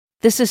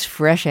This is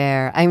Fresh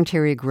Air. I'm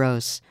Terry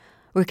Gross.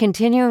 We're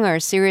continuing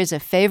our series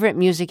of favorite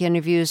music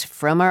interviews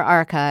from our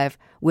archive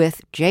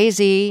with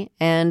Jay-Z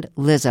and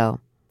Lizzo.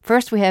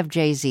 First, we have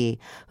Jay-Z,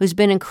 who's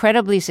been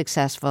incredibly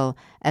successful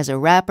as a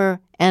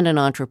rapper and an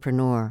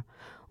entrepreneur.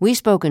 We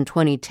spoke in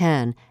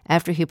 2010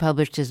 after he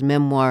published his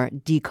memoir,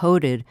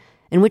 Decoded,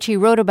 in which he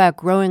wrote about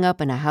growing up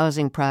in a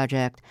housing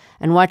project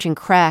and watching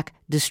crack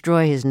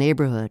destroy his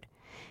neighborhood.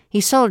 He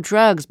sold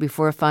drugs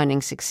before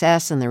finding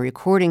success in the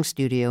recording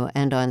studio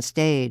and on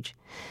stage.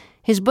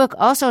 His book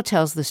also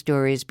tells the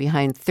stories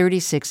behind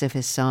 36 of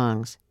his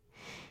songs.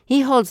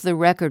 He holds the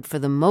record for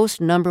the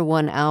most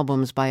 #1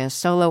 albums by a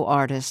solo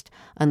artist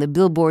on the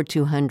Billboard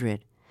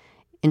 200.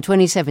 In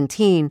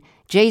 2017,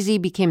 Jay-Z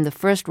became the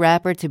first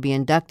rapper to be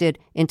inducted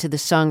into the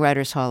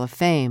Songwriters Hall of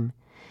Fame.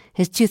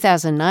 His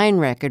 2009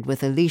 record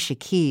with Alicia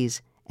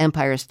Keys,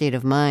 Empire State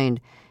of Mind,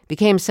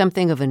 became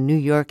something of a New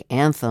York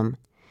anthem.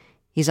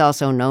 He's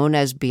also known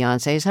as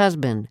Beyoncé's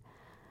husband.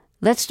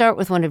 Let's start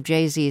with one of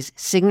Jay-Z's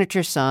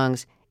signature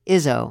songs,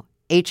 Izzo,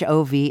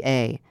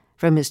 H-O-V-A,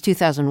 from his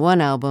 2001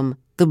 album,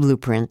 The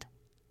Blueprint.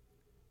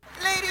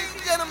 Ladies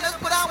and gentlemen, let's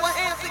put our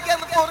hands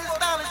together for this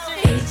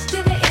astonishing. H to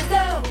the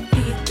Izzo,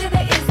 B to the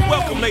Izzo.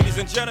 Welcome, ladies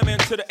and gentlemen,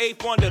 to the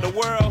eighth wonder of the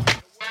world,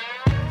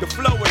 the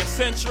flow of the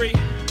century.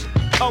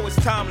 Oh, it's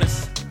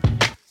timeless.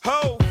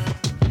 Ho!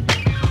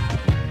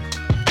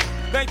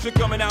 Thanks for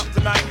coming out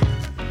tonight.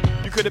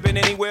 You could have been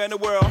anywhere in the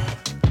world,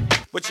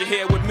 but you're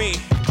here with me.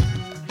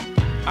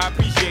 I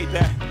appreciate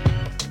that.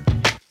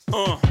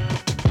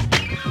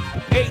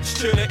 H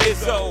to the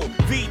Izzo,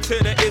 V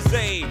to the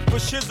Izzy. For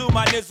shizzle,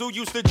 my nizzle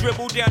used to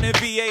dribble down in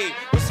VA.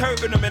 Was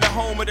hurting them in the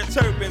home of the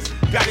turbans.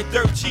 Got it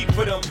dirt cheap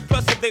for them.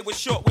 Plus, if they were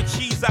short with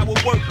cheese, I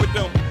would work with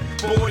them.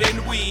 More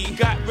than we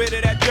got rid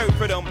of that dirt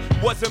for them.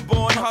 Wasn't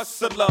born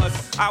hustlers,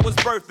 I was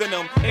birthing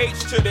them. H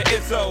to the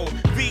Izzo,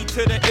 V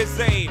to the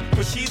Izzy.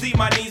 For sheezy,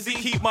 my kneesy,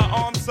 keep my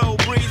arms so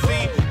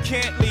breezy.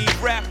 Can't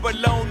leave rap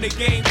alone, the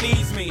game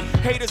needs me.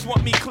 Haters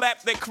want me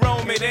clap that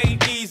chrome, it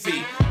ain't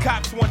easy.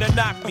 Cops wanna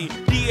knock me,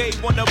 DA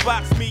wanna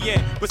box me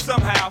in. But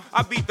somehow,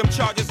 I beat them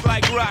charges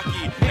like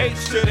Rocky.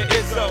 H to the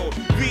Izzo,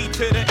 V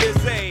to the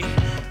Izzy.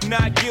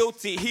 Not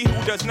guilty, he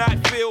who does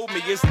not feel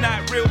me is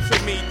not real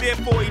to me,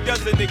 therefore he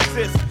doesn't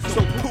exist.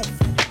 So poof,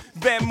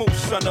 vamoose,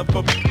 son of a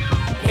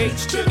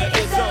H to the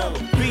Izzo,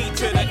 B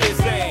to the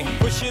Izzy.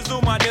 For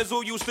shizzle, my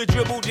nizzle used to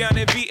dribble down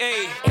in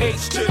VA.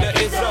 H to the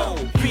Izzo,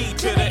 B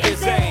to the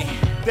Izzy.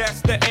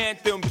 That's the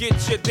anthem,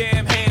 get your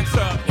damn hands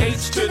up.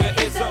 H to the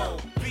Izzo.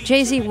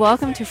 Jay-Z,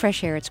 welcome to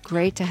Fresh Air. It's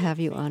great to have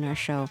you on our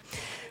show.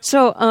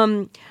 So,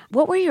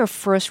 what were your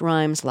first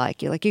rhymes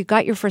like? You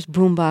got your first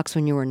boombox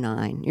when you were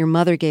 9. Your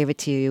mother gave it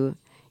to you,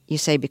 you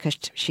say, because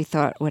she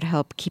thought it would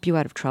help keep you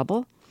out of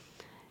trouble?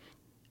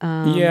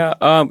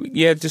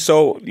 Just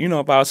so,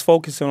 if I was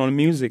focusing on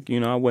music,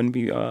 I wouldn't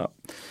be,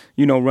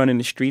 running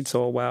the streets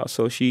all while.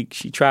 So she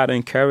tried to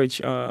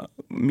encourage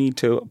me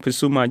to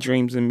pursue my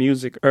dreams in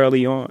music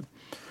early on.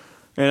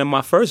 And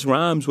my first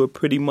rhymes were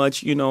pretty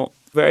much,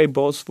 very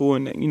boastful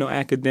and,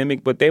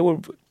 academic, but they were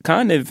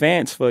kind of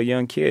advanced for a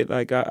young kid.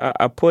 Like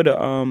I put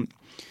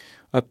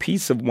a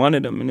piece of one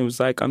of them, and it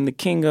was like, I'm the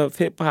king of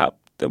hip hop,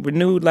 the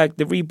renewed like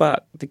the Reebok,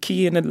 the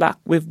key in the lock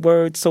with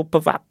words so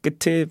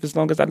provocative as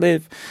long as I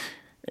live.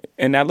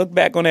 And I look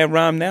back on that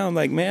rhyme now, I'm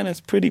like, man,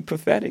 that's pretty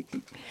prophetic.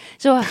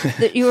 So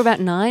you were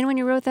about 9 when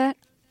you wrote that?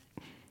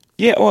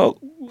 Yeah,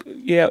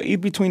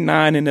 between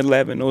 9 and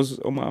 11, those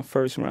are my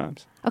first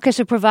rhymes. Okay,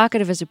 so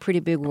provocative is a pretty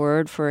big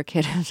word for a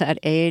kid of that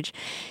age.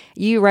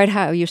 You write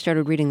how you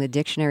started reading the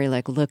dictionary,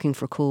 like looking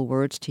for cool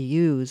words to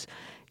use.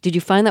 Did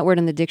you find that word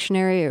in the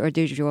dictionary, or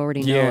did you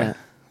already know it?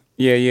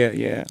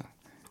 Yeah.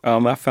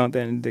 I found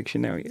that in the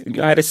dictionary.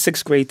 I had a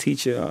 6th grade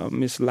teacher,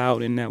 Miss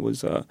Loudon, that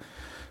was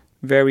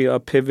very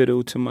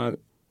pivotal to my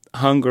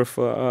hunger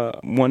for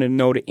wanting to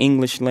know the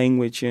English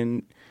language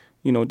and,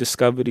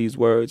 discover these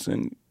words.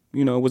 And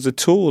it was a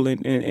tool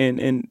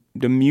in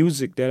the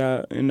music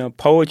and the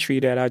poetry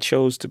that I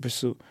chose to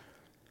pursue.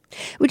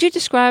 Would you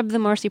describe the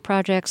Marcy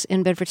Projects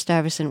in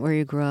Bedford-Stuyvesant, where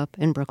you grew up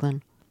in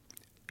Brooklyn?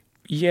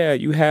 Yeah,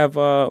 you have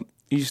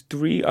these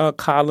 3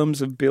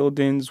 columns of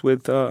buildings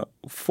with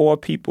 4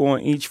 people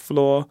on each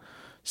floor,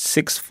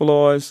 6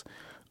 floors.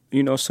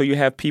 So you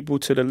have people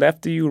to the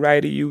left of you,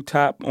 right of you,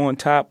 on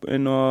top,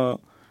 and on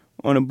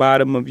the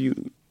bottom of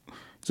you.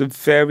 It's a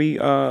very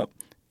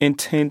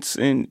intense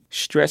and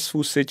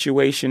stressful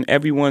situation.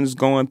 Everyone's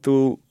going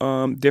through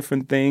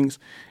different things.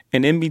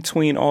 And in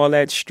between all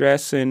that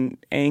stress and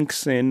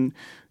angst and,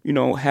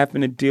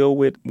 having to deal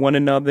with one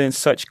another in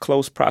such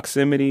close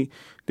proximity,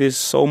 there's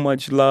so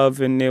much love.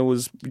 And there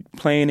was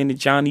playing in the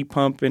Johnny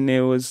Pump, and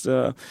there was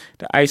the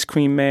Ice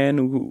Cream Man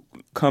who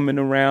coming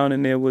around,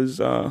 and there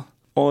was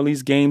all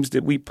these games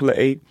that we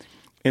played.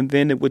 And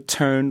then it would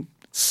turn,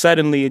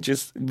 suddenly it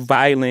just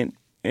violent.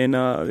 And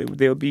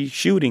there'll be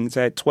shootings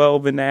at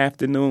 12 in the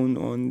afternoon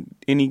on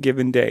any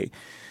given day.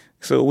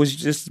 So it was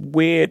just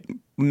weird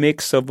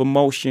mix of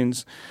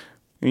emotions.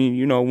 I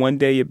mean, one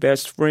day your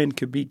best friend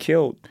could be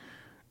killed.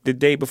 The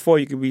day before,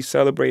 you could be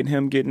celebrating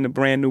him getting a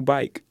brand new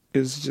bike.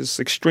 It's just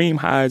extreme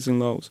highs and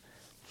lows.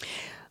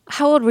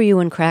 How old were you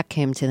when crack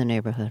came to the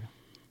neighborhood?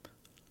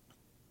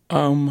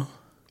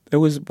 It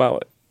was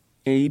about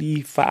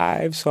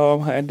 85,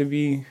 so I had to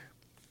be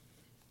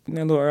a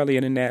little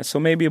earlier than that. So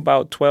maybe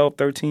about 12,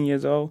 13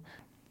 years old.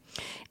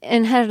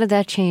 And how did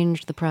that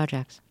change the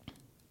projects?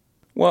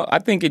 Well, I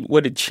think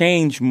what it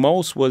changed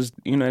most was,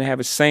 they have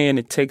a saying,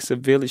 it takes a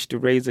village to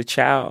raise a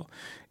child.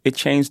 It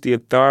changed the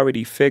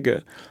authority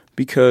figure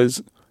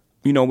because,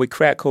 with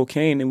crack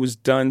cocaine, it was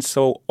done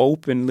so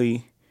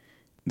openly.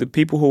 The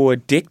people who were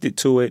addicted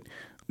to it,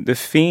 the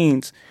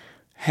fiends,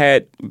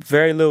 had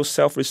very little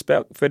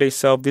self-respect for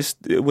themselves.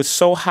 It was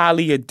so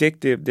highly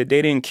addictive that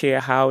they didn't care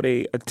how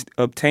they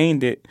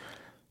obtained it,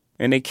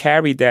 and they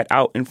carried that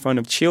out in front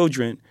of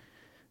children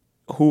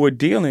who were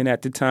dealing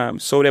at the time.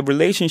 So the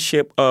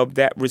relationship of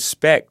that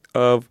respect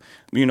of,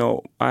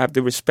 I have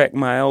to respect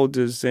my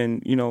elders,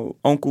 and,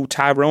 Uncle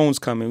Tyrone's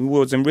coming. He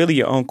wasn't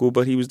really an uncle,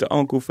 but he was the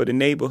uncle for the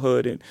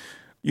neighborhood. And,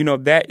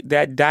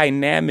 that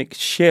dynamic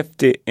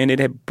shifted, and it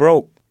had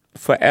broke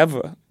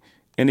forever.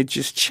 And it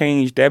just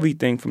changed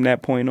everything from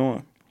that point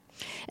on.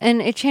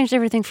 And it changed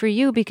everything for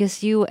you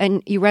because you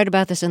write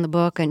about this in the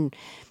book, and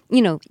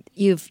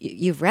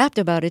you've rapped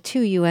about it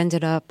too. You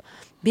ended up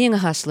being a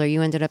hustler.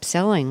 You ended up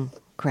selling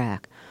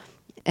crack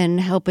and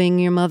helping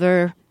your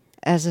mother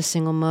as a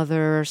single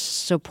mother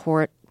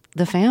support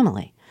the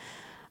family.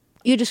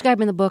 You describe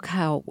in the book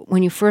how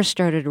when you first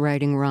started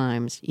writing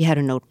rhymes, you had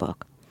a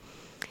notebook.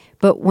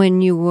 But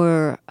when you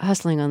were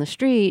hustling on the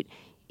street,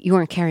 you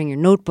weren't carrying your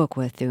notebook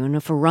with you. And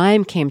if a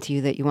rhyme came to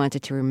you that you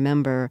wanted to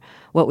remember,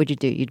 what would you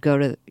do? You'd go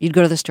to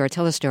the store.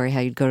 Tell the story how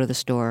you'd go to the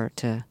store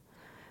to...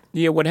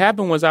 Yeah, what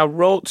happened was I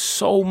wrote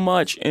so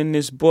much in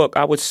this book.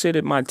 I would sit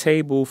at my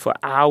table for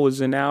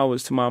hours and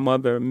hours till my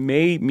mother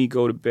made me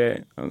go to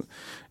bed. And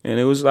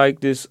it was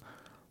like this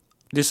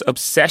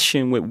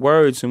obsession with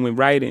words and with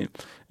writing.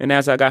 And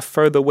as I got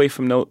further away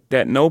from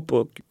that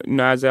notebook,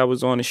 as I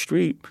was on the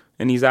street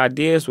and these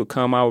ideas would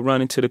come, I would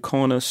run into the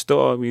corner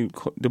store,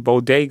 the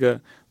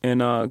bodega,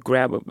 and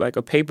grab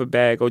a paper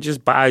bag or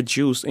just buy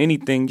juice,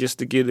 anything just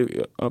to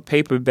get a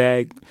paper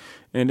bag.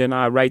 And then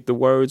I write the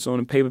words on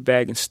the paper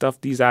bag and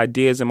stuff these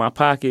ideas in my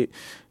pocket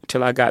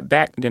until I got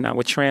back. Then I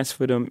would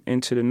transfer them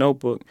into the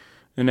notebook.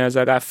 And as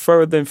I got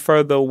further and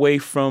further away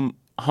from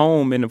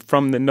home and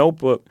from the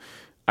notebook,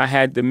 I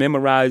had to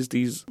memorize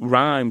these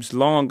rhymes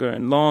longer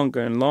and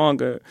longer and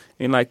longer.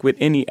 And like with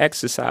any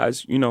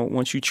exercise,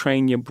 once you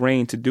train your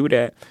brain to do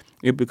that,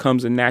 it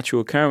becomes a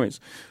natural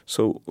occurrence.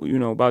 So,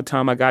 by the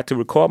time I got to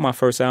record my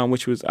first album,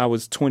 I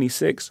was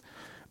 26,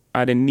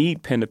 I didn't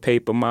need pen to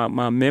paper.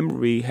 My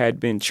memory had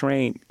been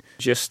trained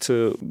just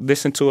to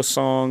listen to a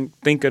song,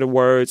 think of the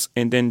words,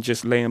 and then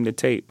just lay them to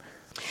tape.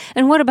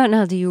 And what about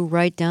now? Do you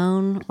write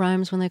down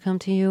rhymes when they come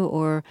to you,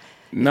 or?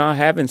 No, I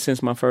haven't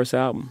since my first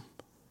album.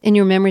 And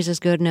your memory's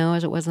as good now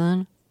as it was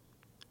then?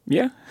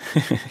 Yeah.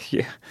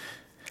 Yeah.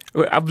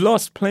 I've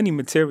lost plenty of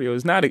material.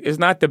 It's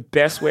not the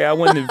best way. I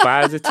wouldn't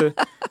advise it to.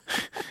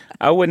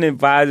 I wouldn't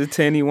advise it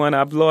to anyone.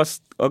 I've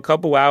lost a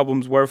couple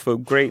albums worth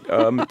of great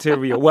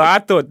material. Well, I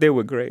thought they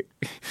were great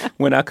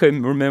when I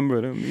couldn't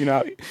remember them.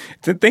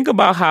 To think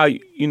about how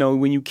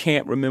when you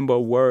can't remember a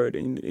word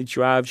and it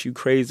drives you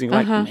crazy.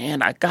 Like,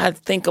 man, I gotta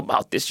think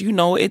about this.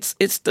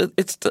 It's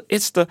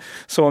the.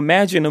 So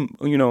imagine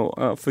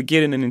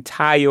forgetting an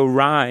entire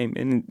rhyme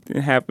and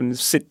having to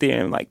sit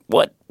there and like,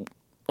 what?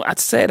 I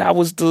said I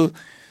was the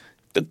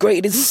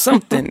greatest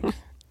something.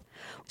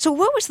 So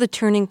what was the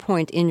turning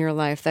point in your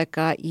life that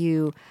got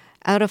you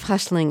out of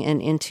hustling and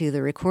into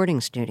the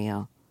recording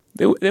studio?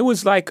 There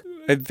was like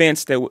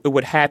events that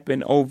would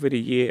happen over the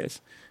years.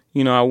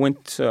 I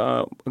went to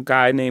a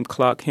guy named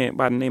Clark Kent,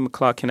 by the name of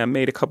Clark Kent. I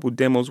made a couple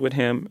demos with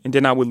him, and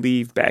then I would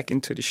leave back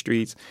into the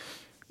streets.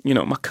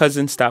 My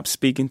cousin stopped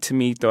speaking to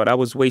me, thought I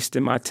was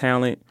wasting my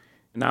talent.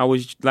 And I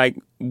was like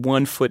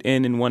 1 foot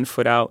in and 1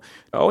 foot out.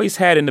 I always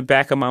had in the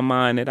back of my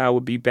mind that I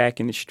would be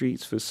back in the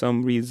streets for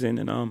some reason.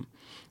 And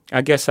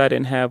I guess I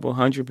didn't have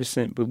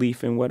 100%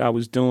 belief in what I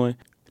was doing.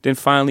 Then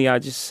finally I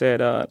just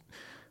said,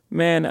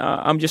 man,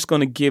 I'm just going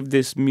to give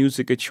this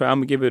music a try. I'm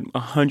going to give it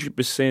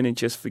 100% and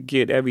just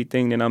forget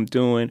everything that I'm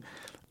doing.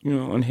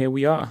 And here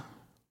we are.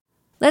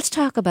 Let's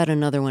talk about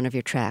another one of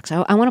your tracks.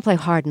 I want to play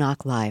Hard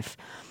Knock Life,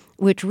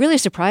 which really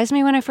surprised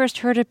me when I first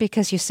heard it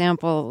because you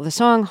sample the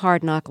song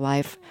Hard Knock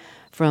Life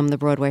from the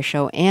Broadway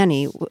show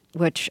Annie,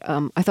 which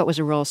I thought was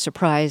a real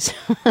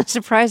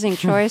surprising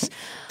choice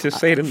to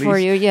say the least. For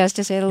you. Yes,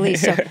 to say the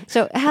least.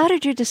 So how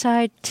did you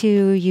decide to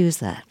use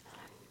that?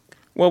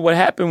 Well, what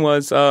happened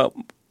was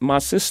my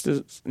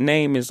sister's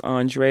name is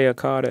Andrea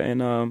Carter,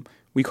 and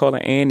we call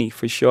her Annie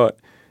for short.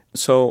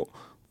 So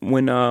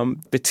when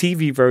the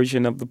TV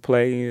version of the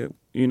play,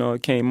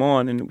 it came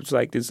on, and it was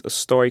like a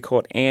story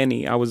called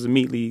Annie, I was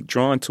immediately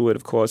drawn to it,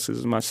 of course. This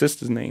is my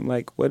sister's name.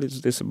 Like, what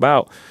is this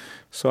about?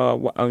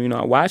 So, I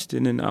watched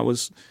it, and I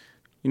was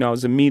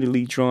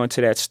immediately drawn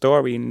to that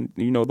story. And,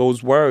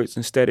 those words,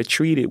 instead of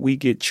treated, we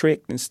get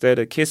tricked. Instead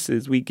of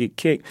kisses, we get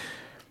kicked.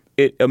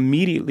 It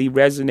immediately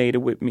resonated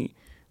with me.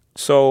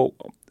 So,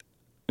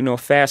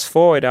 fast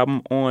forward,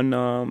 I'm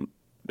on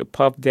the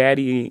Puff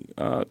Daddy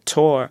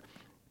tour,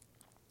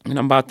 and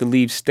I'm about to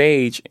leave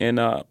stage, and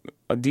a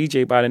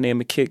DJ by the name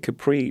of Kid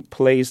Capri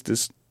plays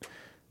this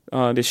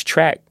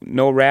track,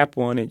 no rap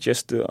on it,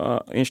 just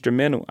the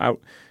instrumental.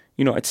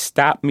 It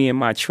stopped me in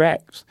my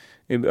tracks.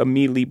 It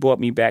immediately brought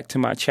me back to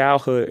my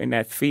childhood and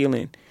that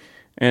feeling.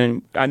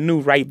 And I knew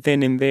right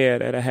then and there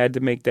that I had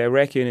to make that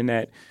record, and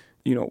that,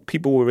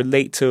 people will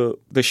relate to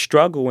the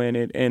struggle in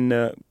it and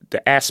the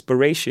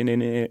aspiration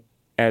in it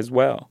as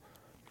well.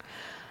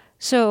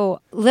 So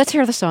let's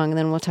hear the song, and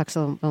then we'll talk a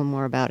little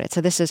more about it.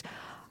 So this is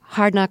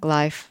Hard Knock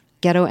Life,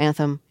 Ghetto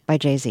Anthem by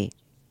Jay-Z.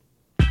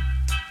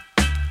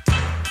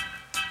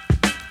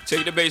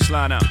 Take the bass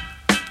line out.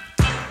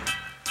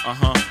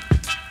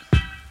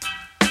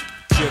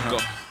 Jiggle.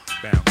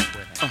 Yeah.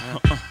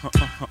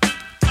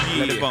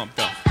 Let it bump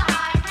though.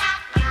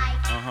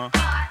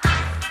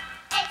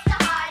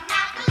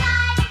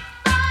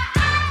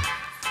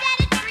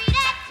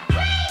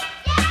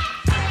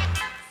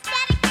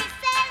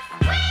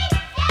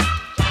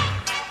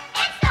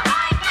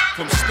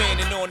 From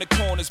standing on the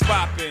corners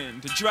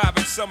bopping to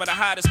driving some of the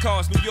hottest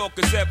cars New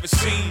Yorkers ever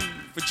seen,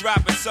 for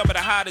dropping some of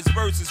the hottest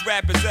verses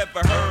rappers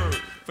ever heard,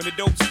 from the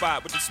dope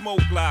spot with the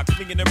smoke block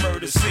clinging the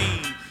murder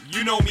scene.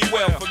 You know me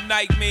well from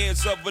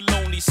nightmares of a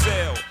lonely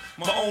cell,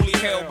 my only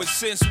hell, but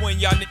since when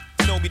y'all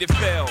niggas know me to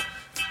fail?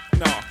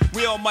 Nah,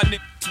 we all my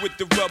niggas with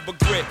the rubber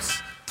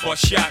grips or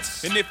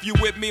shots, and if you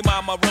with me,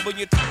 mama, rubber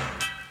your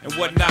and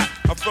whatnot.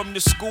 I'm from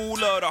the school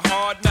of the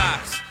hard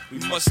knocks. We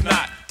must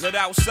not let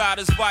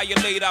outsiders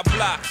violate our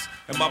blocks.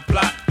 And my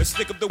plot, let's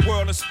stick up the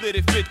world and split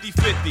it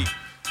 50-50.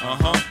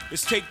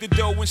 Let's take the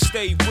dough and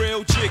stay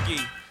real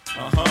jiggy.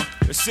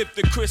 Let's sip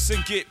the Chris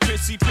and get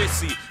pissy.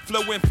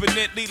 Flow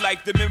infinitely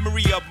like the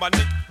memory of my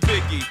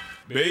Biggie.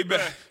 Baby,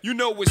 you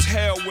know it's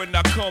hell when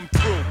I come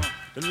through.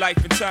 The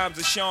life and times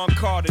of Sean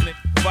Carter,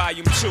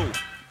 Volume 2.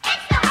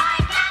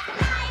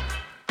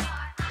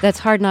 That's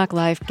Hard Knock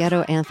Life,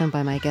 Ghetto Anthem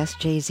by my guest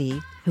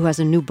Jay-Z, who has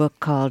a new book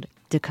called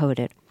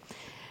Decoded.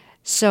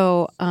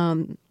 So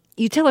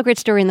you tell a great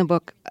story in the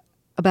book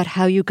about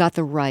how you got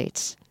the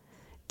rights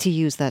to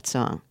use that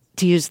song,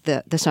 to use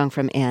the song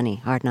from Annie,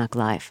 Hard Knock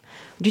Life.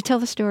 Would you tell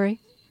the story?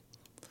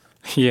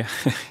 Yeah.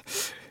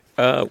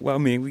 Well, I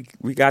mean,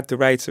 we got the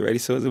rights already,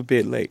 so it's a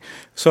bit late.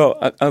 So,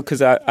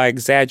 because I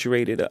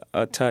exaggerated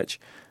a touch.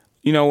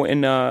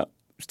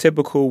 It's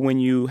typical when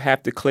you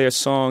have to clear a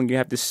song, you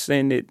have to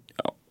send it,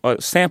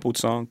 a sampled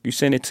song, you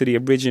send it to the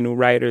original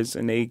writers,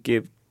 and they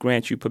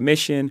grant you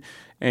permission,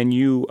 and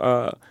you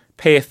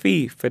pay a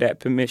fee for that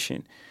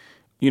permission.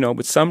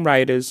 But some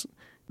writers,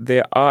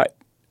 their art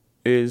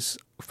is,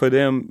 for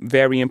them,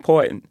 very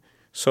important.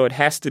 So it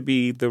has to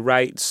be the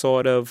right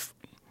sort of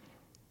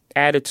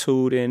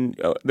attitude and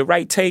the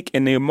right take,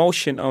 and the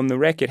emotion on the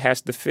record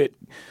has to fit,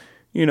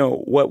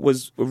 what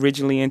was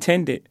originally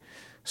intended.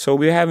 So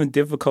we were having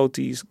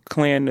difficulties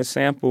clearing the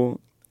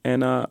sample,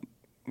 and I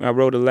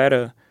wrote a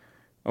letter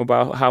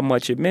about how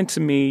much it meant to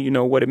me,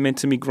 what it meant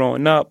to me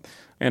growing up,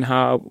 and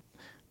how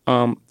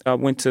I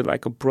went to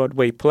like a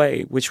Broadway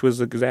play, which was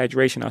an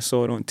exaggeration. I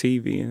saw it on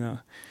TV, and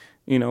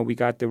we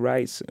got the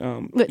rights.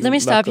 Let me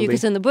stop you,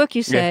 because in the book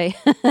you say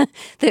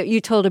that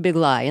you told a big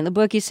lie. In the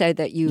book you say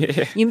that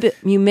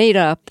you made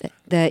up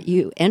that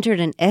you entered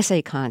an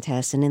essay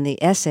contest, and in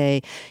the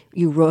essay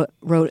you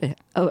wrote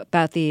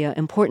about the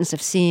importance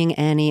of seeing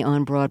Annie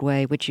on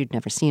Broadway, which you'd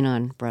never seen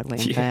on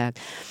Broadway, in fact.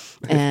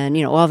 And,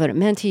 all that it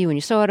meant to you when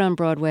you saw it on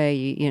Broadway.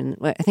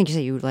 I think you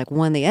said you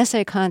won the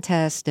essay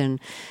contest. And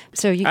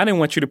so I didn't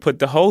want you to put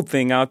the whole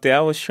thing out there. I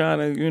was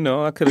trying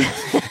to, I could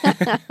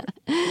have.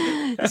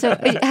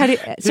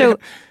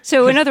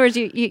 So in other words,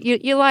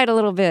 you lied a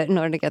little bit in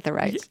order to get the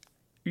rights.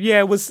 Yeah,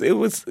 it was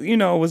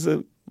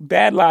a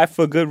bad lie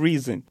for a good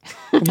reason.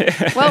 Well,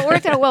 it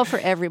worked out well for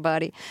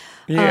everybody.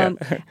 Yeah.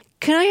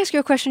 Can I ask you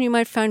a question you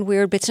might find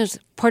weird? But since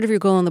part of your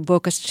goal in the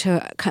book is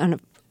to kind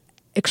of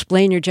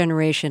explain your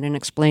generation and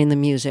explain the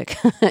music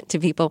to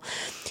people.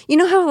 You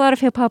know how a lot of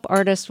hip-hop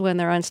artists, when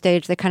they're on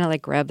stage, they kind of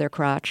like grab their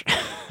crotch?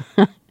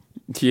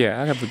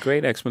 Yeah, I have a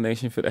great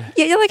explanation for that.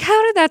 Yeah, like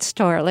how did that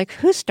start? Like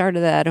who started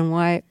that, and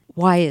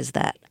why is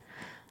that?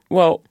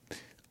 Well,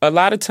 a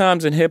lot of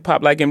times in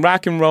hip-hop, like in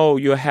rock and roll,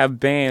 you'll have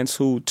bands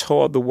who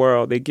tour the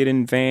world. They get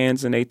in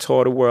vans and they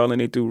tour the world,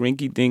 and they do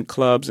rinky-dink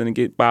clubs and they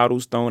get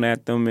bottles thrown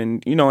at them,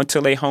 and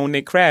until they hone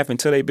their craft,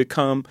 until they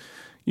become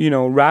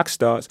rock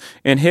stars.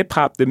 In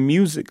hip-hop, the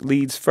music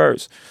leads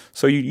first.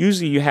 So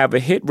you have a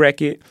hit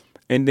record,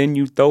 and then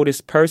you throw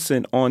this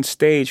person on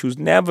stage who's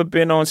never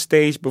been on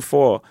stage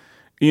before,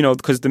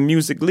 because the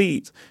music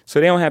leads. So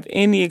they don't have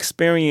any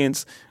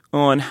experience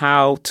on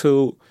how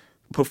to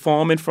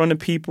perform in front of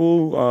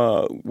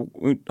people,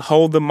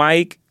 hold the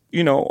mic,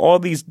 all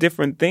these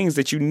different things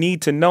that you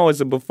need to know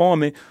as a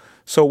performer.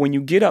 So when you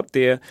get up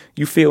there,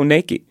 you feel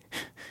naked.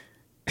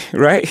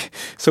 Right?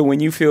 So when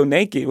you feel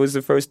naked, what's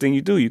the first thing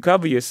you do? You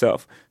cover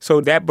yourself.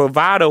 So that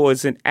bravado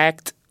is an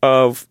act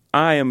of,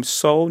 I am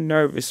so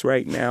nervous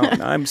right now,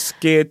 and I'm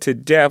scared to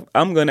death.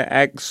 I'm going to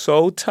act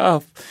so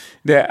tough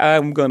that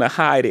I'm going to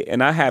hide it,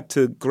 and I have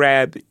to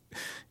grab,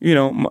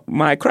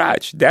 my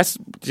crotch. That's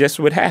just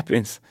what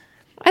happens.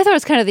 I thought it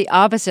was kind of the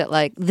opposite.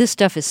 Like, this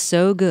stuff is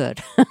so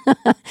good,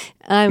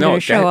 I'm going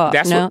to show off.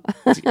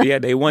 Yeah,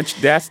 they want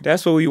you,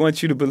 that's what we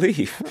want you to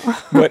believe.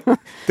 But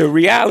the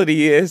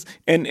reality is,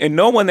 and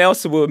no one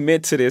else will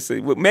admit to this.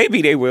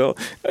 Maybe they will.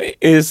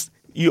 Is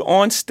you're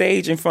on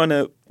stage in front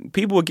of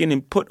people are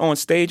getting put on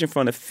stage in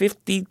front of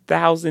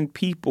 50,000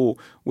 people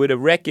with a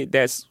record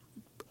that's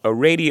a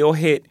radio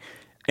hit,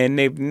 and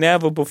they've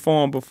never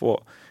performed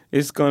before.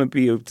 It's going to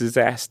be a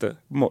disaster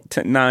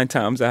 9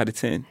 times out of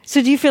 10.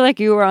 So do you feel like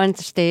you were on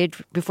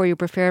stage before you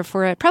prepared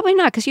for it? Probably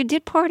not, because you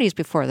did parties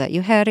before that.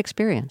 You had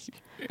experience.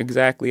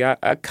 Exactly.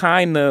 I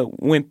kind of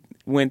went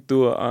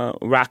through a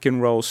rock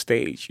and roll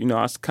stage.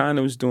 I kind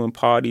of was doing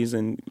parties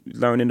and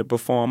learning to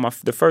perform.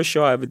 The first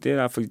show I ever did,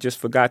 I just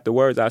forgot the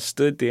words. I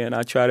stood there and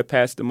I tried to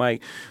pass the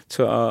mic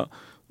to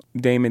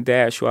Damon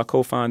Dash, who I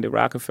co-founded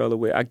Rockefeller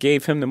with. I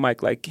gave him the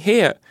mic like,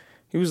 here.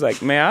 He was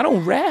like, man, I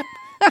don't rap.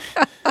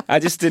 I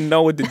just didn't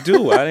know what to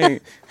do.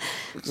 It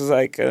was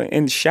like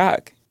in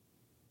shock.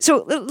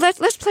 So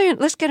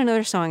let's get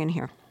another song in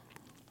here.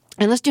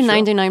 And let's do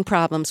 99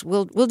 Problems.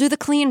 We'll do the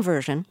clean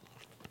version.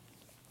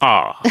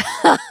 Oh.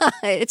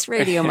 It's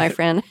radio, my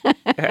friend.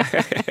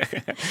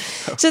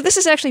 So this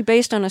is actually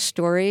based on a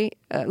story,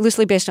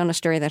 loosely based on a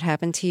story that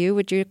happened to you.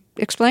 Would you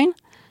explain?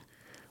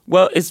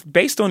 Well, it's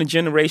based on a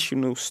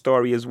generational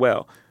story as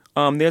well.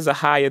 There's a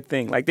higher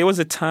thing. Like, there was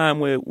a time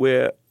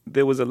where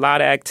there was a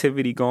lot of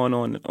activity going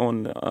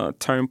on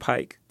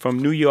Turnpike from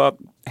New York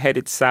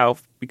headed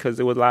south, because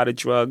there was a lot of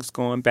drugs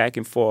going back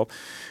and forth.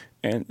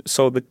 And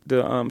so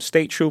the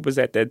state troopers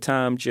at that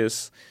time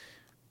just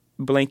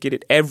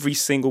blanketed every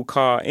single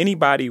car,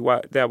 anybody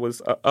that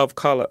was of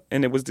color.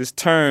 And there was this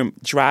term,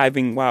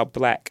 driving while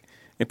black.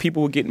 And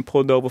people were getting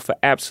pulled over for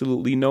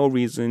absolutely no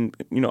reason,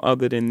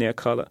 other than their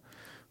color.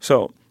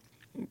 So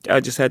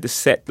I just had to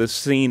set the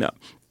scene up.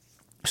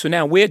 So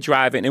now we're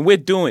driving and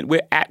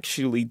we're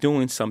actually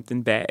doing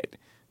something bad.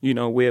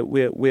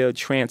 We're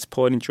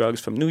transporting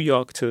drugs from New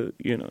York to,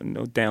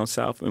 down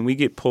south, and we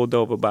get pulled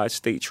over by a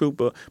state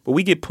trooper, but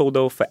we get pulled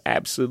over for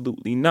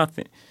absolutely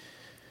nothing.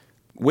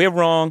 We're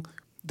wrong.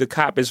 The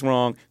cop is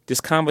wrong.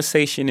 This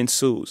conversation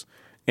ensues,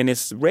 and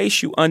it's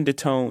racial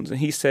undertones. And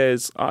he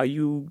says,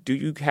 do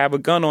you have a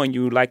gun on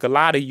you? Like a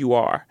lot of you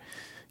are.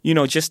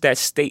 Just that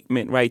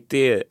statement right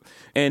there.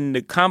 And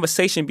the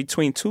conversation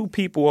between two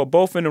people who are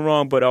both in the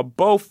wrong, but are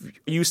both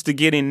used to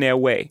get in their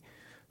way.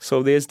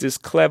 So there's this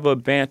clever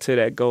banter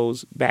that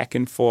goes back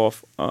and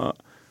forth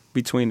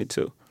between the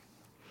two.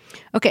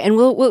 Okay, and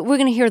we're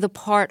going to hear the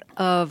part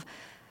of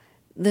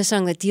the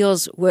song that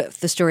deals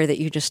with the story that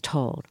you just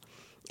told.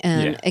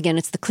 And again,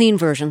 it's the clean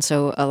version,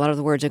 so a lot of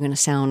the words are going to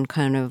sound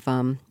kind of...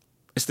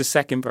 It's the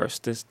second verse.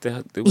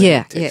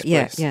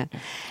 Yeah.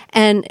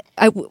 And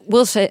I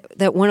will say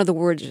that one of the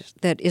words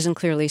that isn't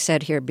clearly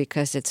said here,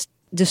 because it's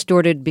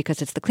distorted,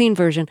 because it's the clean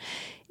version,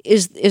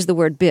 is the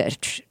word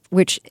bitch,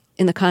 which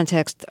in the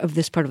context of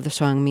this part of the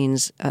song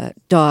means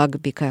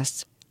dog,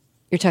 because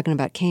you're talking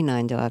about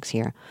canine dogs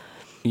here.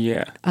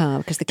 Yeah.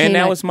 Because the canine,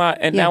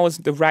 that was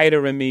the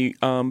writer in me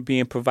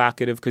being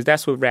provocative, because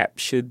that's what rap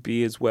should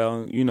be as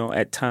well,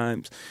 at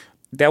times.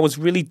 That was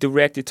really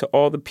directed to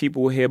all the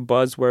people who hear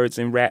buzzwords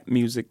in rap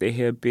music. They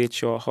hear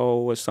bitch or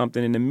hoe or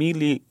something and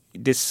immediately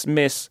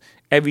dismiss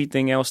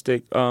everything else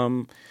that,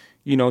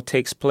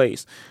 takes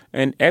place.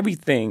 And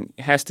everything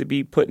has to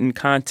be put in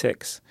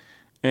context.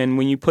 And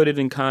when you put it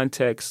in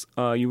context,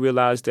 you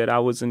realize that I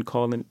wasn't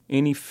calling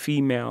any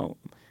female,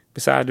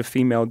 besides the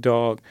female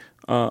dog,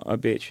 a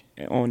bitch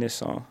on this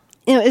song.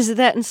 Is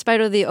that in spite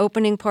of the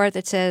opening part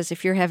that says,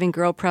 if you're having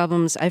girl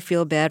problems, I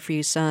feel bad for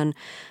you, son.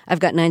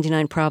 I've got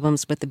 99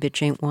 problems, but the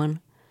bitch ain't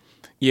one?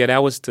 Yeah,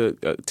 that was to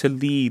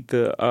lead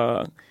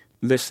the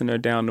listener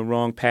down the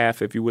wrong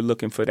path if you were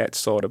looking for that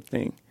sort of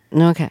thing.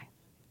 Okay.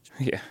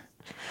 Yeah.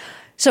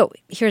 So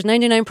here's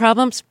 99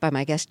 Problems by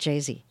my guest,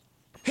 Jay-Z.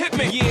 Hit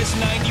me. Years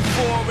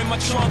 94 and my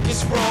trunk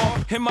is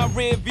raw. In my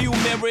rear view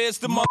mirror is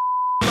the law.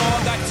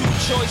 Got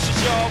two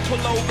choices, y'all.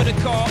 Pull over the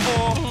car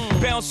or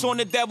bounce on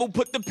the devil,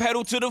 put the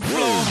pedal to the floor.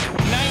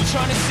 And I ain't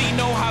trying to see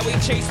no highway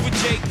chase with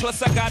Jake.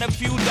 Plus I got a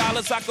few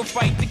dollars, I can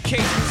fight the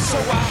case. So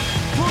I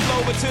pull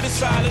over to the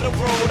side of the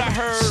road. I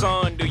heard,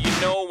 son, do you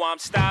know I'm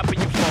stopping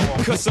you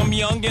for? Cause I'm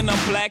young and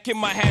I'm black and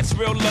my hat's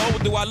real low.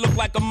 Do I look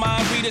like a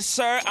mind reader,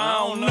 sir?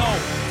 I don't know.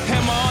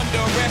 Am I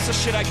under arrest or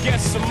should I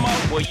guess some more?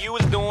 Well, you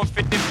was doing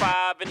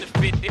 55 in the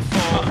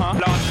 54.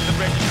 Lost the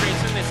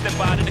registration and step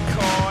out of the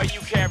car. You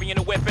carrying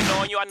a weapon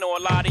on you, I know a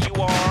lot of you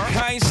are.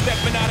 I ain't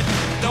stepping out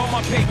of all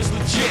my papers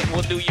legit.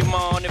 Well, do you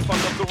mind if I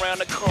look around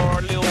the car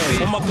a little bit?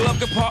 Well, my glove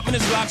compartment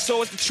is locked,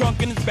 so it's the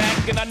trunk in the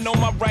back. And I know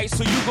my rights,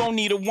 so you gon'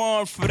 need a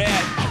warrant for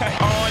that.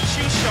 Aren't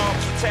you sharp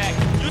to attack?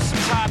 You some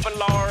type of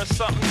law or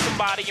something,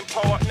 somebody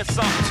important or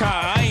something.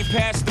 I ain't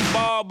passed the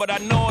bar, but I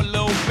know a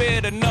little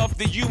bit enough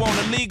that you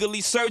wanna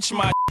legally search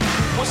my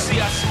We'll see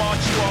how smart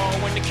you are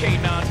when the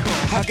K9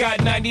 comes. I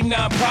got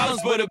 99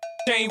 problems, but a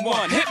ain't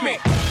one. Hit me.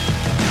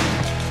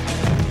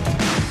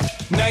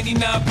 99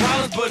 99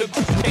 problems, but a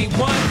ain't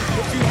one.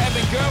 If you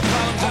having girl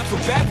problems, I feel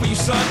bad for you,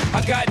 son.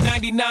 I got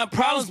 99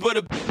 problems, but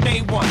a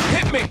ain't one.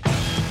 Hit me.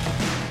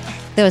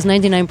 That was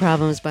 99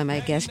 Problems by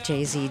my guest,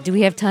 Jay-Z. Do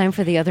we have time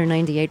for the other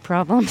 98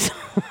 problems?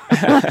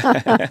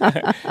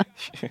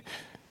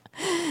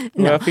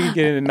 Well, if we can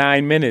get it in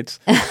 9 minutes.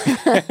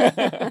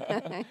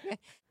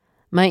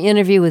 My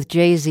interview with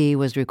Jay-Z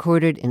was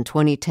recorded in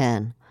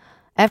 2010.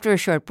 After a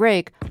short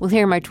break, we'll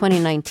hear my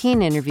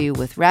 2019 interview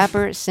with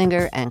rapper,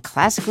 singer, and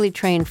classically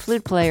trained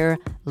flute player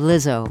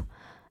Lizzo.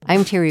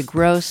 I'm Terry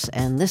Gross,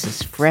 and this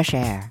is Fresh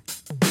Air.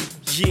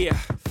 Yeah.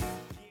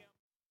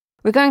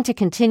 We're going to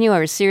continue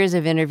our series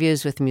of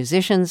interviews with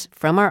musicians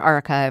from our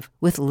archive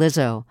with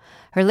Lizzo.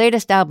 Her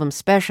latest album,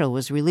 Special,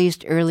 was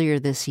released earlier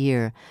this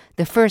year.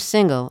 The first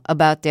single,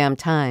 About Damn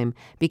Time,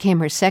 became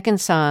her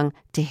second song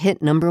to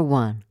hit number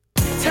 1.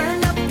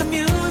 Turn up the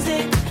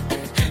music,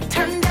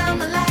 turn down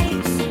the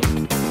lights.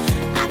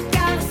 I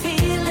got a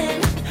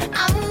feeling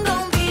I'm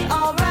gonna be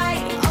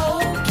alright,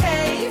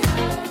 okay,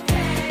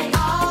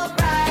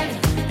 alright.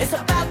 It's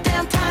about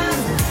damn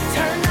time.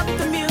 Turn up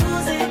the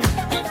music,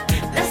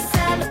 let's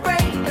celebrate.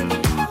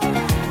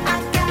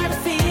 I got a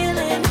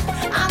feeling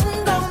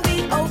I'm gonna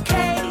be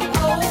okay,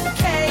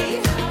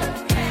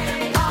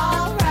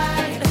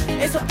 alright.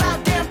 It's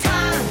about damn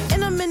time.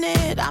 In a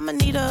minute, I'ma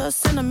need a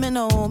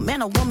sentimental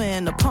man or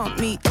woman to pump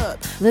me up.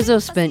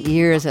 Lizzo spent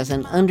years as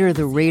an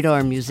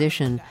under-the-radar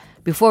musician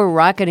before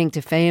rocketing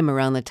to fame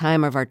around the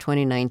time of our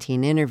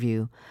 2019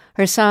 interview.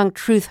 Her song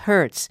Truth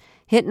Hurts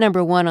hit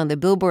number 1 on the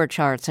Billboard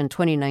charts in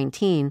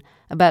 2019,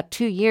 about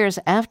 2 years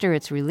after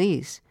its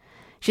release.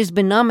 She's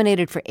been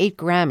nominated for 8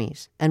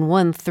 Grammys and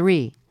won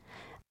 3.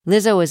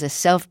 Lizzo is a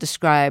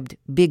self-described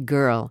big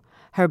girl.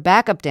 Her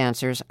backup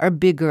dancers are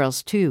big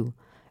girls too.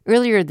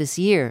 Earlier this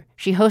year,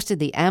 she hosted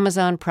the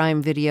Amazon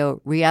Prime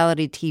Video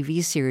reality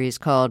TV series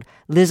called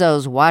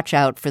Lizzo's Watch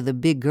Out for the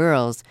Big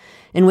Girls,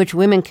 in which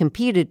women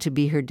competed to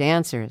be her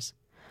dancers.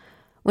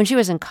 When she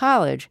was in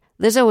college,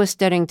 Lizzo was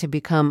studying to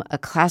become a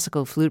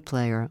classical flute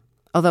player.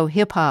 Although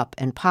hip-hop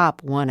and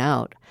pop won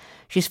out,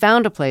 she's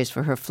found a place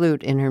for her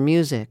flute in her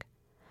music.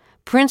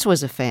 Prince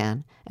was a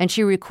fan, and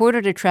she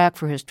recorded a track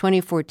for his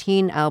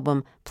 2014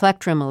 album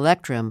Plectrum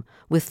Electrum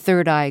with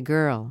Third Eye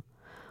Girl.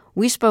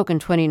 We spoke in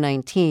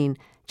 2019,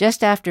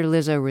 just after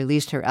Lizzo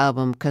released her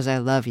album 'Cause I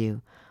Love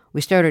You.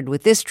 We started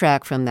with this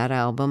track from that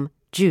album,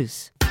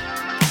 Juice.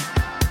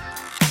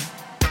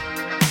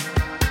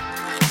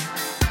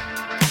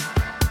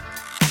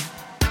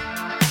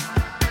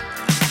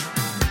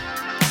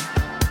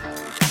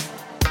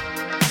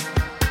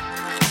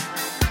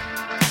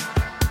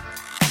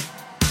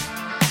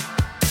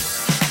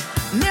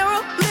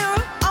 Mirror,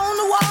 mirror on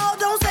the wall,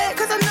 don't say it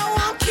 'cause I know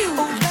I'm cute.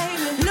 Oh,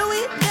 baby.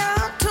 Louis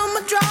down to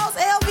my drawers,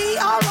 LV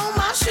all on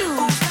my shoes.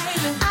 Oh, baby.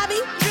 I be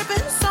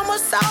dripping so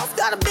much sauce,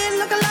 got a bit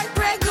looking like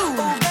Grey Goose.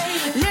 Oh,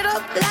 baby. Lit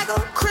up like a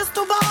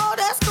crystal ball,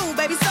 that's cool,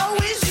 baby, so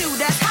is you,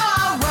 that's how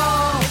I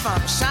roll. If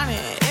I'm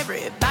shining,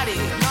 everybody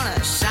gonna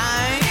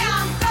shine.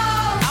 Yeah, I'm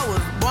gold. I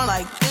was born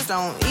like this,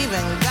 don't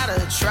even gotta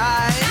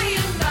try. Now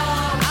you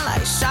know. I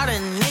like shot a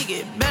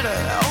nigga better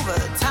over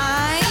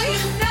time. Now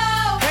you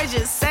know. They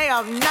just say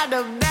I'm not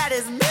the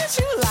baddest bitch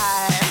you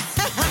like.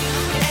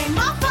 It ain't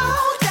my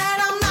fault that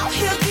I'm out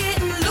here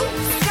getting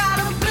loose.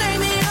 Gotta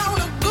blame it on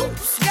the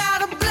goose.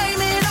 Gotta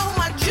blame it on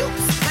my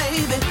juice,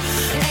 baby.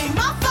 Ain't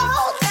my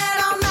fault that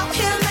I'm out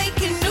here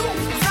making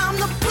news. I'm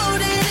the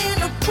put it in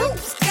the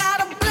proof.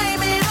 Gotta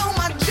blame it on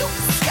my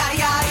juice. Yeah,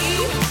 yeah,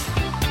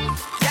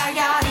 yeah,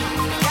 yeah,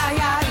 yeah,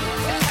 yeah,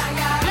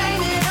 yeah.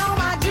 Blame it on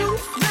my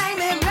juice.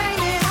 Blame it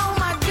on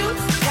my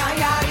juice. Yeah,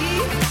 yeah,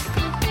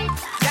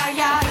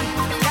 yeah,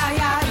 yeah,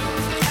 yeah,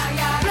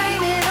 yeah.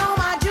 Blame it on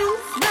my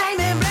juice. Blame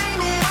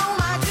it on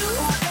my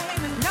juice.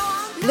 No,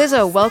 I'm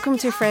Lizzo, welcome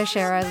to Fresh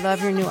Air. I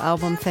love your new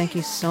album. Thank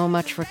you so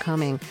much for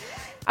coming.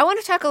 I want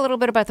to talk a little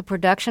bit about the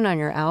production on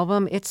your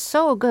album. It's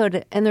so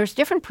good, and there's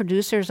different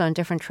producers on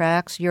different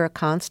tracks. You're a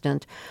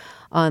constant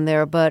on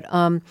there, but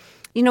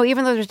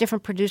even though there's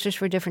different producers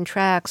for different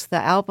tracks,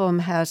 the album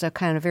has a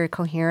kind of very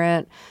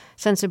coherent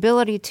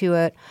sensibility to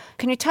it.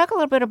 Can you talk a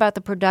little bit about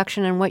the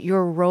production and what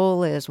your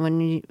role is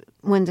when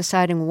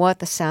deciding what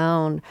the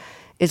sound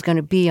is going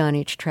to be on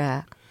each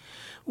track?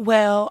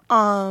 Well,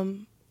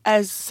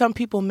 as some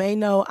people may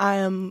know, I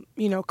am,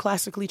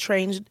 classically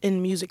trained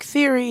in music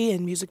theory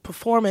and music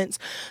performance.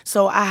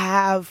 So I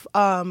have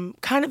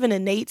kind of an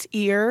innate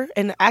ear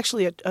and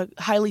actually a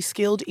highly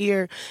skilled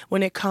ear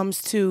when it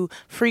comes to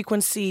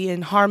frequency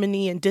and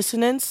harmony and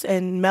dissonance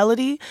and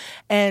melody.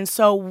 And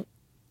so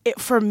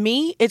for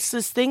me, it's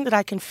this thing that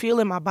I can feel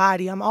in my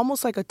body. I'm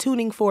almost like a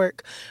tuning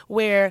fork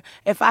where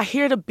if I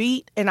hear the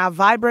beat and I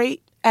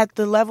vibrate at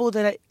the level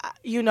that,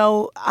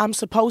 I'm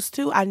supposed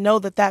to, I know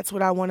that that's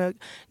what I want to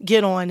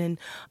get on. And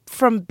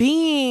from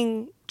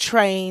being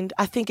trained,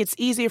 I think it's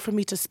easier for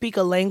me to speak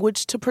a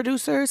language to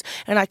producers,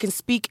 and I can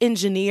speak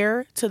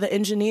engineer to the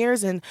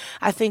engineers. And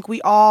I think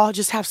we all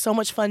just have so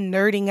much fun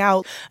nerding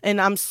out.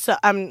 And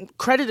I'm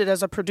credited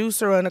as a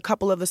producer on a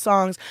couple of the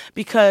songs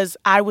because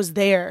I was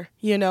there,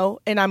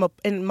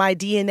 and my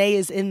DNA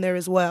is in there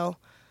as well.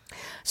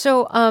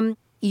 So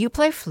you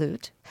play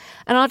flute,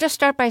 and I'll just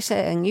start by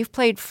saying you've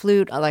played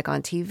flute like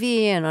on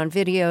TV and on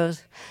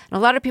videos, and a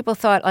lot of people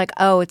thought like,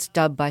 oh, it's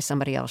dubbed by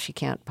somebody else. She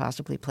can't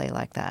possibly play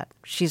like that.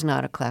 She's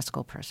not a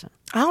classical person.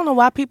 I don't know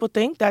why people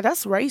think that.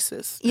 That's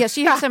racist. Yes,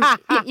 you have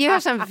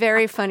some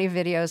very funny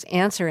videos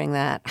answering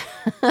that.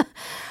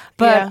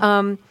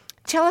 But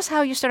tell us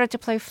how you started to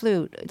play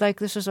flute. Like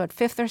this was what,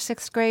 5th or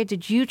 6th grade?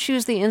 Did you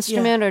choose the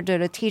instrument, or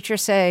did a teacher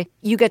say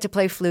you get to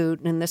play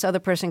flute and this other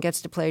person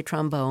gets to play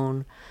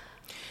trombone?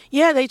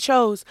 Yeah, they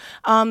chose.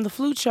 The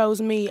flute chose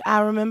me.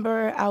 I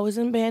remember I was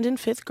in band in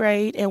 5th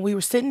grade, and we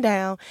were sitting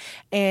down,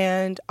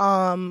 and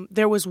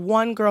there was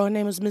one girl, her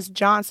name was Miss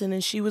Johnson,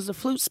 and she was a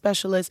flute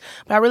specialist.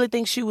 But I really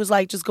think she was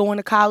like just going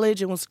to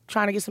college and was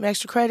trying to get some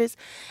extra credits.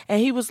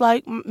 And he was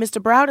like,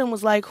 Mr. Browden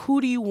was like,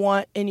 who do you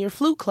want in your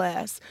flute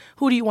class?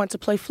 Who do you want to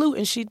play flute?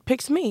 And she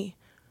picked me.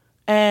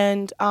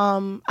 And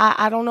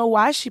I don't know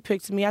why she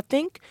picked me. I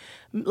think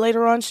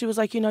later on she was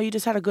like, you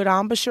just had a good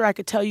embouchure. I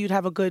could tell you'd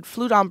have a good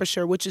flute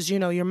embouchure, which is,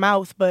 your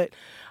mouth. But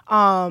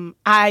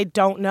I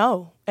don't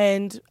know.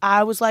 And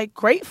I was like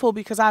grateful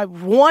because I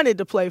wanted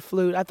to play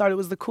flute. I thought it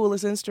was the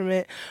coolest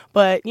instrument.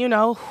 But,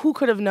 who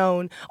could have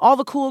known? All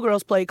the cool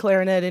girls played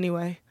clarinet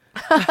anyway.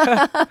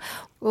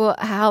 Well,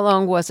 how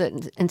long was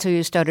it until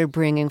you started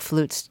bringing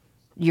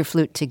your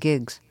flute to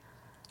gigs?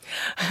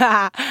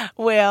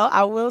 Well,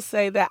 I will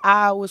say that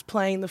I was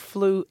playing the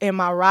flute in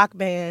my rock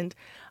band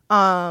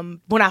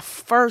when I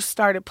first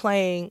started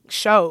playing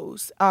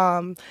shows.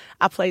 I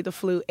played the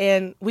flute,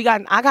 and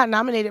I got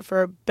nominated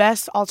for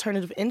Best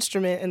Alternative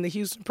Instrument in the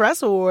Houston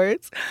Press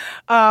Awards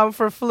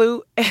for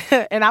flute.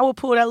 And I would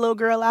pull that little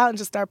girl out and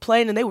just start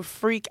playing, and they would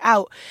freak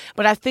out.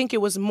 But I think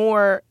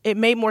it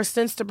made more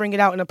sense to bring it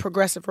out in a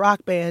progressive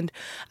rock band.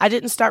 I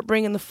didn't start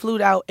bringing the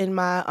flute out in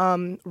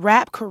my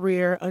rap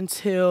career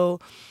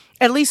until,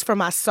 at least for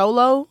my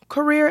solo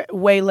career,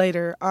 way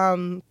later.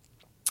 And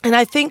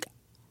I think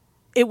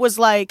it was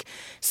like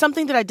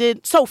something that I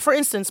did. So, for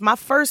instance, my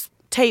first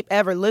tape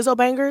ever, Lizzo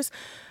Bangers,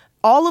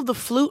 all of the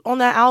flute on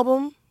that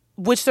album,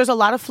 which there's a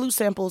lot of flute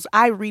samples,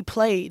 I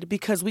replayed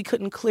because we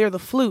couldn't clear the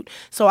flute.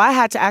 So I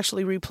had to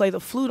actually replay the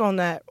flute on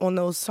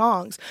those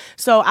songs.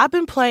 So I've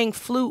been playing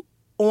flute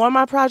on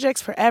my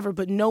projects forever,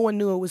 but no one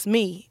knew it was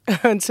me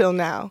until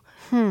now.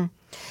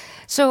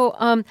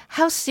 So,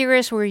 how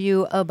serious were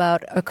you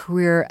about a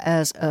career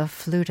as a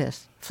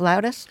flautist?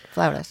 Flautist?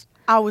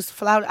 I was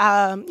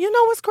you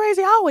know what's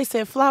crazy? I always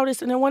said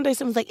flautist, and then one day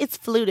someone's like, it's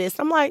flutist.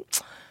 I'm like,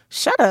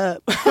 shut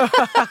up.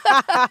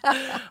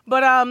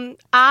 But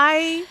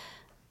I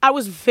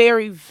was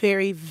very,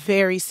 very,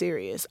 very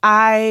serious.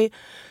 I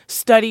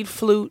studied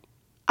flute.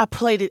 I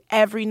played it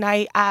every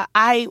night.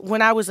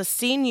 When I was a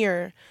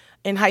senior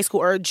in high school,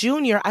 or a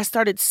junior, I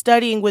started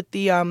studying with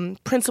the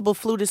principal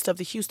flutist of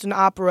the Houston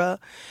Opera,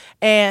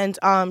 and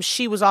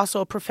she was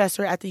also a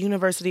professor at the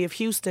University of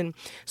Houston.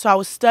 So I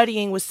was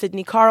studying with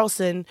Sidney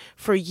Carlson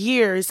for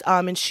years,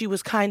 and she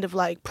was kind of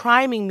like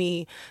priming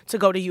me to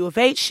go to U of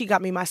H. She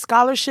got me my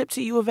scholarship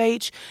to U of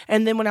H,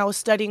 and then when I was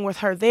studying with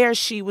her there,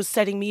 she was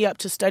setting me up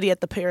to study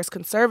at the Paris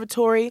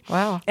Conservatory.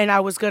 Wow. And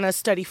I was going to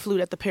study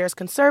flute at the Paris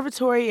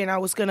Conservatory, and I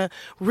was going to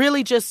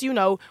really just,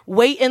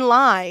 wait in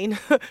line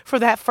for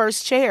that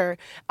first chair.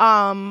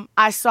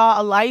 I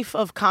saw a life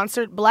of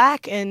concert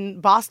black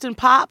and Boston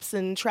Pops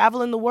and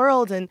traveling the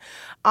world. And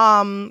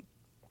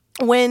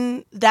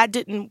when that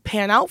didn't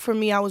pan out for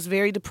me, I was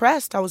very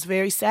depressed. I was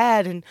very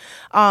sad. And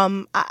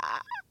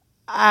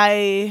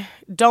I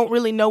don't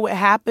really know what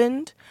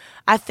happened.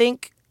 I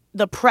think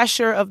the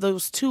pressure of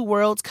those two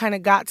worlds kind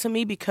of got to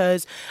me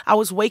because I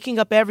was waking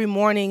up every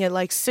morning at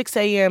like 6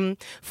 a.m.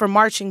 for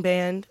marching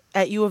band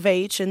at U of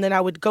H. And then I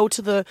would go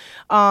to the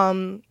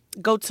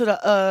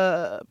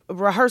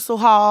rehearsal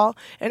hall,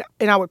 and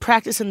I would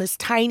practice in this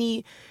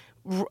tiny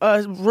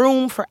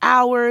room for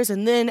hours,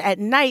 and then at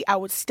night I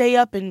would stay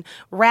up and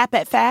rap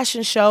at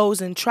fashion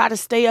shows and try to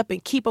stay up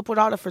and keep up with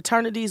all the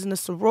fraternities and the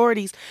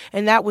sororities,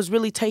 and that was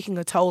really taking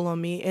a toll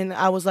on me. And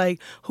I was like,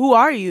 who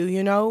are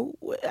you?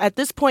 At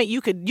this point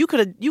you could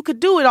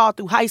do it all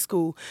through high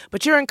school,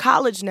 but you're in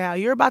college now.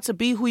 You're about to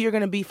be who you're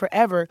going to be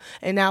forever,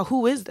 and now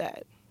who is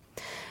that?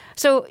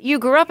 So you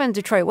grew up in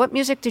Detroit. What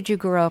music did you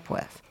grow up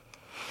with?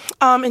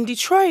 In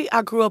Detroit,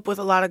 I grew up with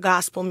a lot of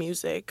gospel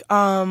music.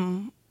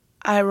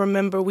 I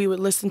remember we would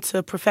listen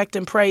to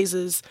Perfecting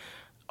Praises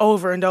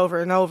over and over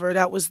and over.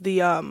 That was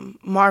the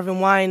Marvin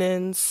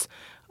Winans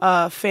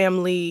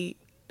family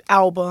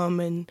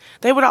album, and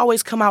they would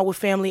always come out with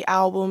family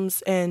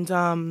albums,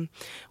 and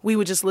we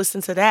would just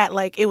listen to that.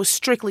 Like, it was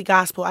strictly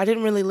gospel. I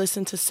didn't really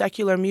listen to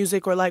secular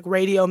music or like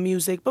radio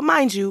music, but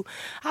mind you,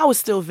 I was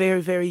still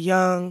very, very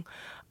young.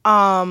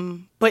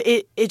 But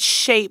it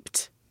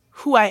shaped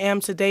who I am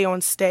today on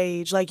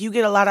stage. Like, you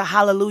get a lot of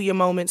hallelujah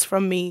moments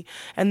from me,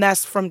 and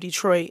that's from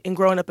Detroit and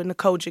growing up in the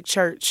Kojic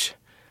Church.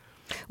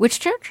 Which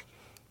church?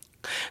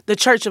 The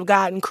Church of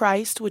God in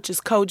Christ, which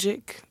is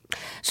Kojic.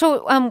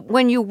 So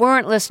when you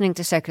weren't listening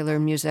to secular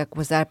music,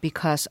 was that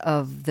because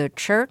of the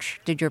church?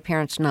 Did your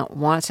parents not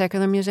want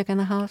secular music in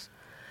the house?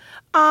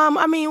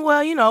 I mean,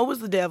 well, it was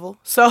the devil.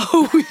 So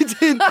we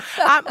didn't.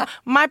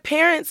 My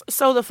parents.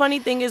 So the funny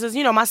thing is,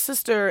 my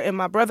sister and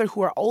my brother,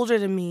 who are older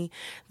than me,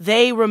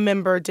 they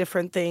remember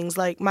different things.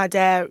 Like my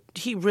dad,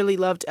 he really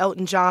loved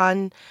Elton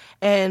John,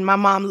 and my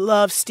mom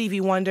loved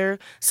Stevie Wonder.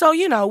 So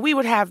we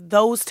would have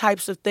those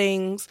types of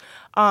things.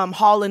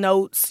 Hall and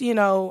Oates,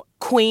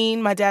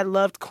 Queen. My dad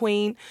loved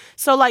Queen.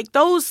 So like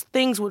those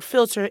things would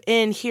filter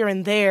in here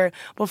and there.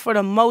 But for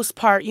the most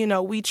part,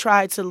 we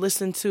tried to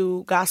listen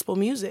to gospel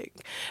music.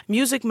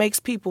 Music makes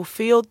people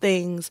feel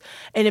things,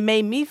 and it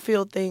made me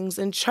feel things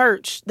in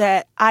church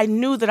that I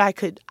knew that I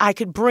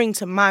could bring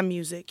to my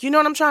music. You know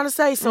what I'm trying to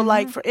say? So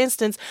like, for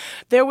instance,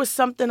 there was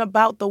something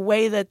about the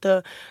way that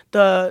the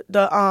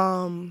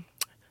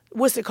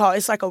what's it called?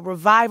 It's like a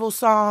revival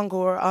song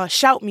or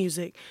shout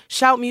music.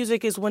 Shout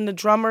music is when the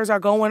drummers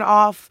are going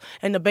off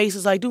and the bass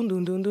is like dun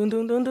dun dun dun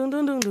dun dun dun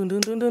dun dun dun dun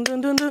dun dun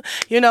dun dun dun.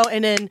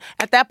 And then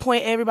at that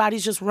point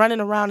everybody's just running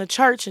around the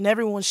church and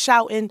everyone's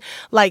shouting.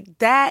 Like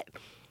that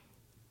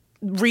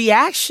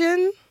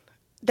reaction,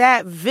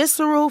 that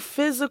visceral,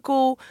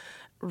 physical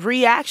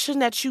reaction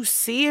that you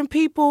see in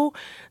people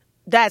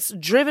that's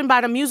driven by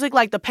the music.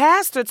 Like the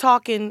pastor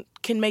talking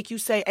can make you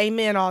say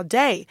amen all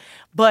day,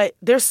 but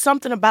there's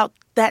something about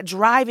that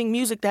driving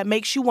music that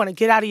makes you want to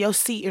get out of your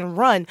seat and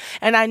run.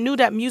 And I knew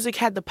that music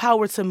had the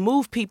power to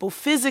move people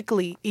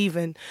physically,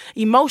 even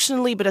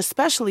emotionally, but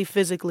especially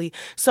physically.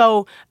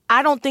 So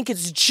I don't think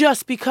it's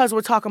just because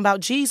we're talking about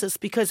Jesus,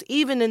 because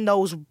even in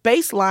those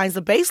bass lines,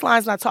 the bass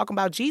line's not talking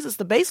about Jesus.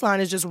 The bass line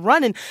is just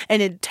running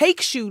and it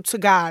takes you to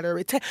God,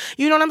 or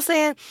you know what I'm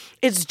saying?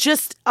 It's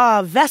just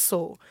a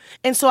vessel.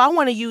 And so I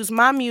want to use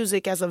my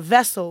music as a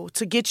vessel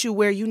to get you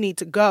where you need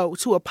to go,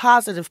 to a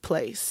positive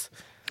place.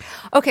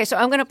 Okay, so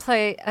I'm going to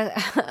play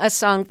a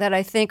song that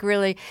I think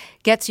really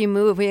gets you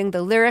moving.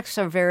 The lyrics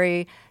are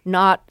very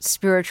not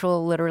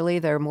spiritual, literally;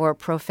 they're more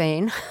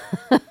profane.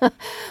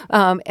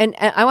 And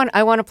I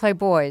want to play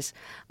 "Boys."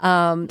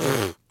 Girl,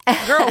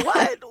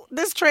 what?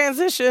 This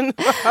transition.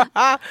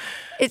 All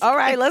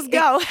right, let's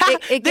go.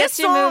 It gets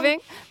you moving.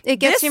 It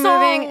gets you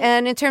moving,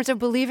 and in terms of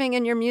believing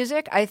in your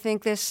music, I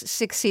think this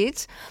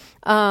succeeds.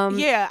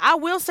 Yeah, I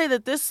will say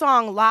that this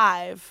song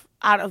live,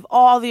 out of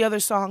all the other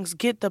songs,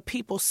 get the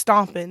people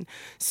stomping.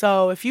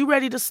 So if you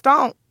ready to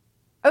stomp,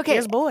 okay,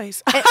 here's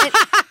Boys.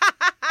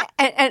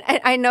 And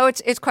I know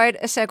it's quite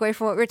a segue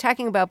from what we're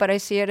talking about, but I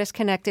see it as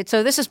connected.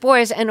 So this is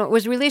Boys, and it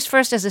was released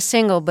first as a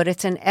single, but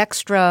it's an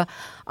extra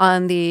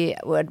on the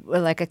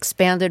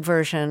expanded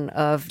version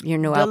of your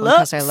new album,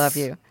 Because I Love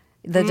You.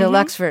 The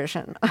deluxe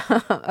version.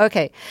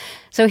 Okay,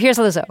 so here's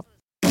Lizzo.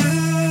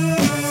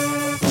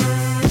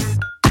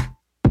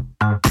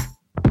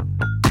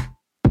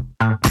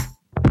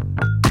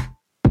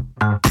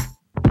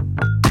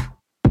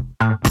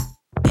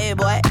 Hey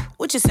boy,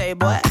 what you say,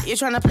 boy? You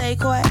tryna play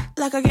coy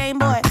like a game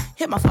boy?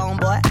 Hit my phone,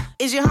 boy.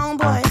 Is your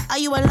homeboy? Are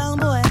you alone,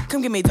 boy?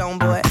 Come give me dome,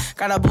 boy.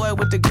 Got a boy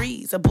with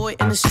degrees, a boy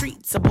in the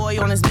streets, a boy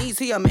on his knees,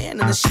 he a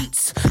man in the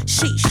sheets.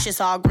 Sheesh, it's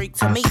all Greek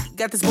to me.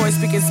 Got this boy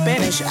speaking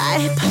Spanish.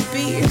 Ay,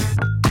 papi.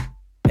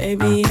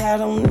 Baby, I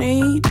don't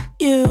need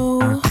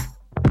you.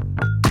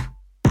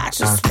 I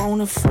just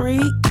wanna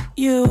freak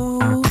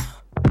you.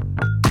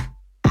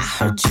 I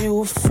heard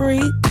you a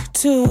freak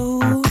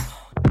too.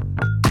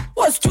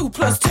 What's 2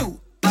 plus 2?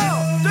 4,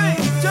 3,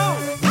 2.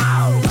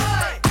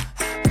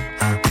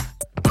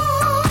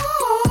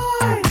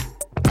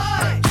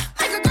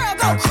 Make a girl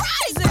go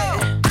crazy.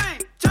 3,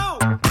 2.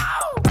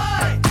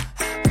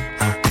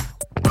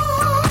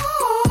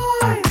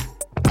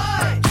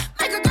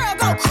 Make a girl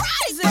go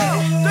crazy.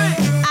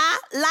 I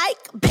like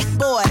big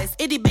boys,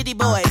 itty bitty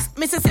boys,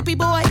 Mississippi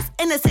boys,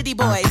 and the city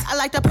boys. I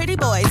like the pretty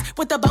boys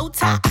with the bow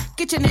tie.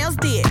 Get your nails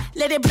did,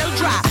 let it blow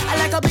dry. I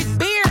like a big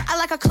beard, I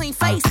like a clean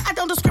face. I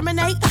don't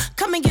discriminate,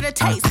 come and get a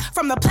taste.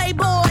 From the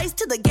playboys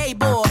to the gay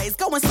boys.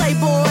 Go and slay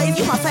boys,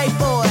 you my fave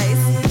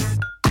boys.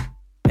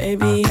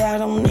 Baby, I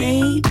don't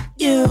need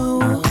you.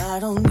 I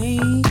don't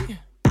need.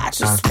 I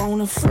just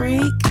wanna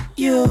freak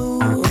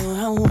you.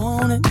 I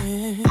want it.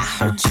 I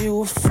heard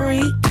you a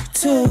freak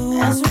too.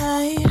 That's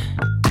right.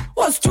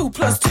 What's 2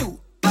 plus 2? 4,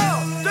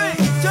 3,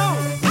 2.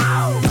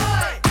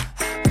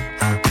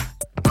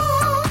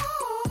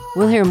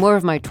 We'll hear more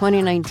of my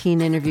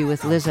 2019 interview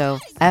with Lizzo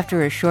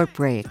after a short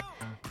break.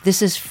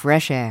 This is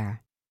Fresh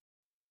Air.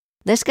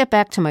 Let's get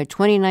back to my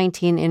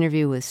 2019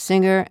 interview with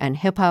singer and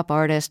hip-hop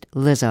artist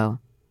Lizzo.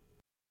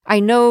 I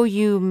know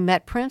you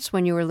met Prince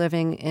when you were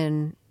living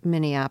in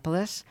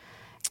Minneapolis.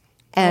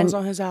 And I was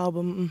on his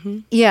album. Mm-hmm.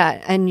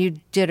 Yeah, and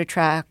you did a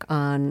track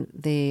on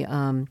the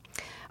on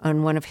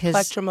one of his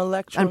Plectrum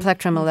Electrum. On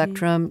Plectrum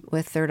Electrum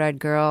with Third Eyed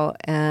Girl.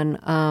 And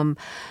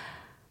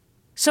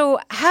so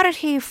how did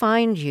he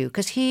find you?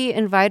 Because he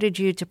invited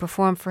you to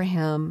perform for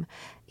him.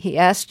 He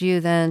asked you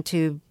then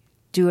to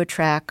do a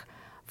track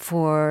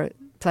for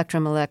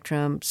Plectrum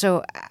Electrum.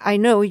 So I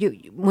know you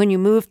when you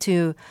moved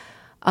to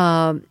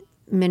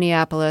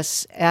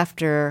Minneapolis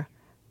after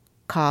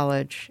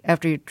college,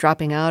 after you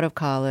dropping out of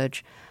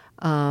college,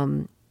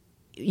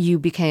 you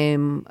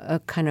became a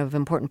kind of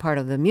important part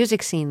of the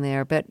music scene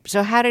there. But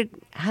so how did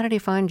he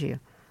find you?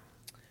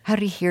 How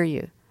did he hear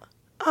you?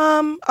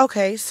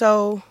 Okay,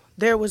 so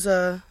there was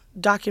a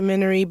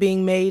documentary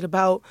being made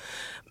about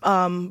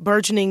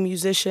burgeoning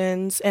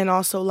musicians and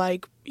also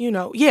like,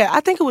 I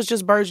think it was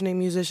just burgeoning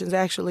musicians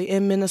actually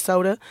in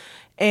Minnesota.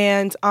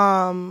 And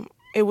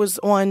it was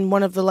on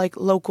one of the like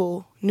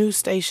local news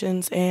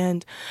stations,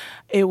 and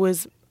it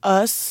was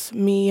us,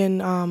 me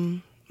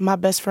and my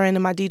best friend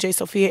and my DJ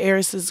Sophia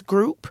Eris's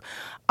group,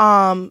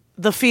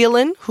 The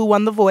Feelin', who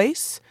won The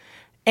Voice,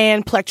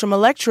 and Plectrum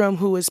Electrum,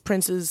 who is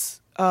Prince's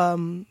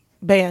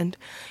band.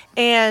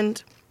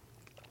 And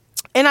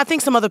I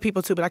think some other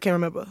people too, but I can't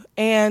remember.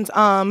 And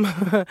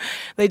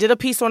they did a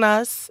piece on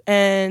us,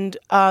 and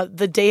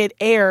the day it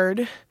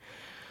aired,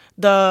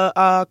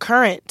 the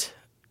Current,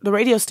 the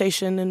radio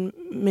station in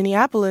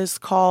Minneapolis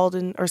called,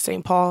 or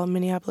St. Paul in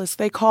Minneapolis,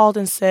 they called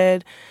and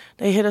said,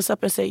 they hit us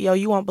up and said, yo,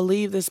 you won't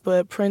believe this,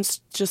 but Prince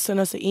just sent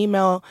us an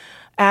email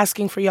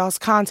asking for y'all's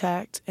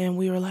contact. And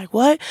we were like,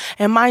 what?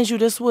 And mind you,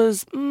 this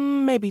was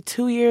maybe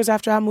 2 years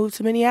after I moved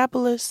to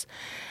Minneapolis.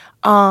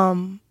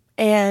 And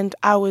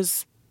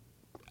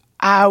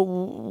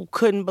I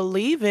couldn't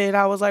believe it.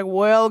 I was like,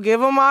 well, give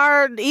them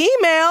our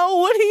email.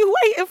 What are you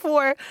waiting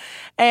for?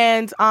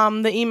 And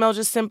the email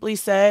just simply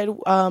said,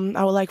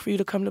 I would like for you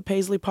to come to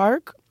Paisley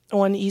Park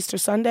on Easter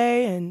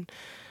Sunday. And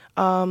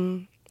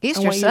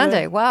Easter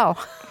Sunday, wow.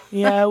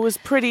 Yeah,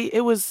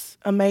 it was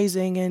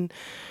amazing. And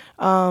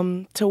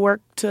to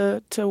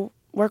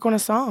work on a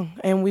song.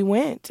 And we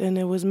went, and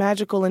it was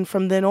magical. And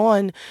from then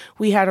on,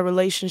 we had a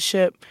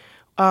relationship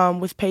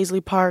with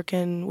Paisley Park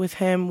and with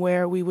him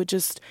where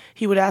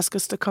he would ask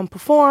us to come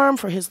perform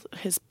for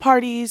his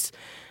parties,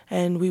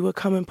 and we would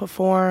come and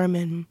perform.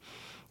 And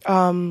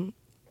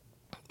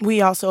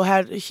we also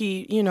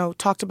he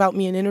talked about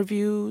me in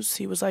interviews.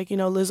 He was like,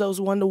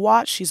 Lizzo's one to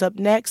watch. She's up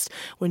next.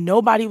 When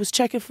nobody was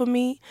checking for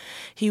me,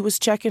 he was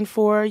checking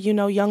for,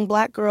 young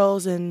black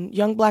girls and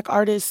young black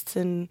artists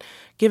and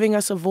giving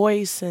us a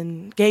voice,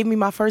 and gave me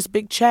my first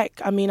big check.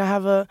 I mean, I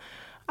have a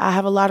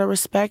lot of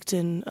respect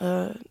and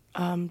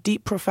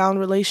deep, profound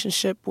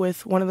relationship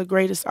with one of the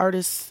greatest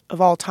artists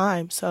of all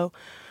time. So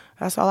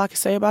that's all I can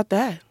say about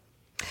that.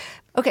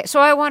 Okay, so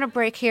I want to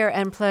break here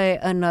and play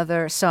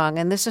another song,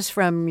 and this is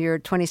from your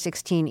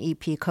 2016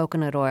 EP,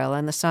 Coconut Oil,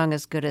 and the song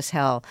is Good as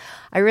Hell.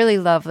 I really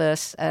love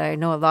this. I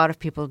know a lot of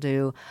people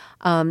do.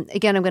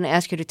 Again, I'm going to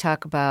ask you to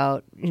talk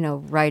about,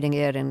 writing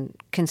it and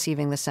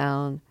conceiving the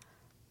sound.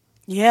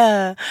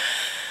 Yeah.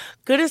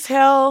 Good as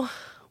Hell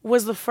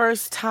was the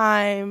first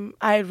time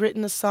I had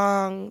written a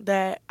song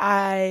that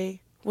I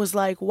was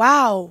like,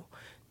 wow,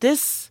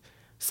 this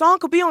song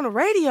could be on the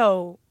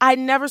radio. I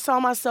never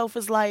saw myself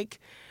as like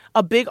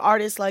a big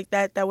artist like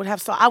that would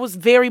have I was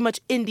very much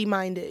indie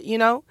minded,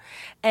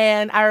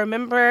 And I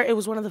remember it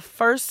was one of the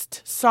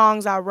first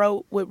songs I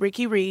wrote with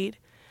Ricky Reed,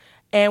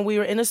 and we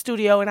were in a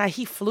studio, and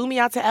he flew me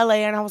out to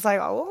LA, and I was like,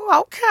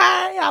 oh,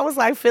 okay. I was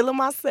like feeling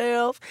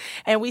myself,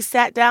 and we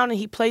sat down, and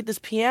he played this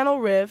piano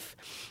riff,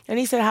 and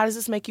he said, how does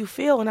this make you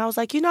feel? And I was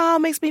like, how it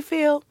makes me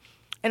feel?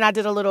 And I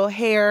did a little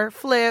hair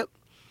flip,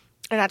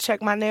 and I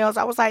checked my nails.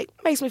 I was like,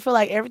 makes me feel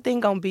like everything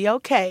gonna be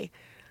okay.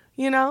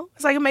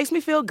 It's like, it makes me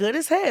feel good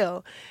as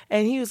hell.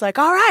 And he was like,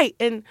 all right.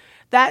 And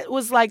that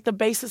was like the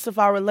basis of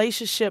our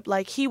relationship.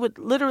 Like, he would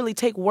literally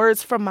take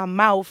words from my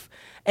mouth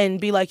and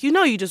be like,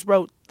 you just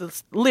wrote the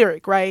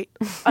lyric, right?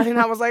 And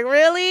I was like,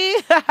 really?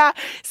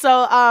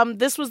 So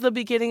this was the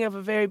beginning of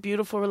a very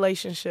beautiful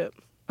relationship.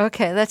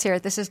 Okay, let's hear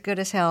it. This is Good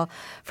as Hell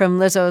from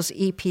Lizzo's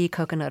EP,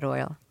 Coconut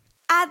Oil.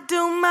 I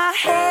do my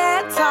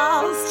hair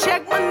toss,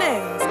 check my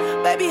nails.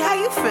 Baby, how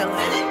you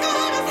feeling?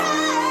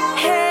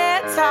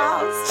 Hair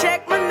toss,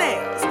 check my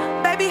nails.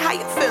 Baby, how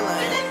you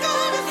feeling?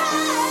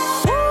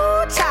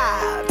 Woo,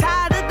 child,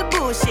 tired of the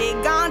bullshit.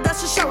 Gone,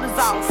 dust your shoulders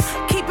off.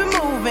 Keep it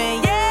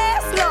moving,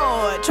 yes,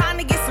 Lord. Trying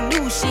to get some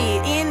new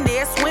shit in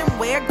there.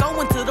 Swimwear,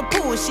 going to the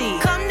pool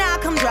shit. Come now,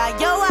 come dry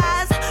your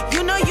eyes.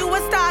 You know you a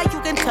star,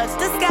 you can touch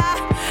the sky.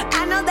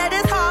 I know that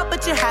it's hard,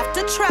 but you have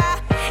to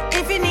try.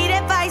 If you need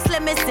advice,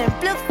 let me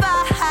simplify.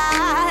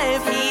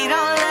 If he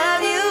don't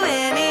love you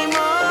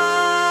anymore,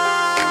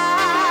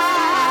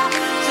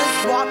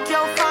 just walk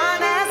your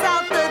fine ass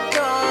out the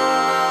door.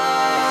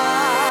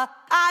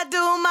 I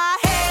do my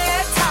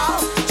hair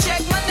talk,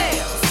 check my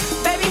nails.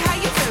 Baby, how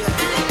you feeling?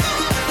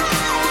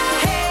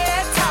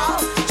 Hair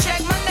talk,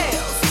 check my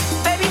nails.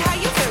 Baby, how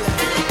you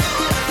feeling?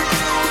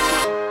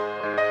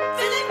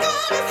 Feeling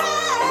good as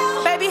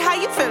hell. Baby, how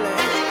you feeling?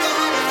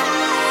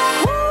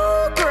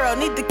 Woo, girl,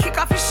 need to kick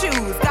off your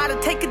shoes. Gotta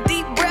take a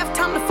deep breath,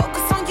 time to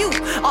focus on you.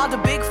 All the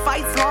big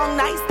fights, long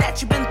nights that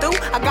you've been through.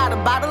 I got a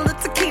bottle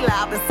of tequila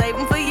I've been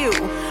saving for you.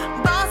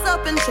 Boss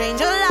up and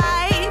change your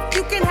life.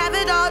 You can have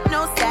it all,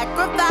 no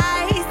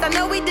sacrifice. I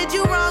know we did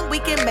you wrong, we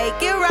can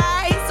make it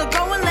right. So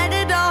go and let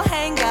it all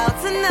hang out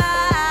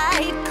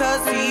tonight.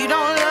 Cause he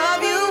don't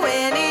love you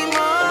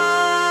anymore.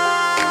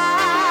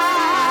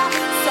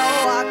 So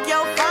walk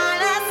your fine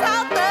ass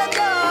out the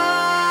door.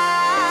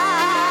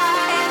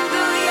 And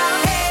do your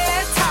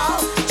hair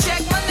talk,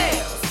 check my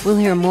nails. We'll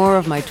hear more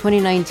of my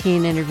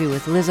 2019 interview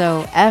with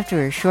Lizzo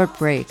after a short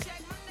break.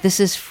 This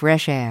is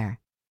Fresh Air.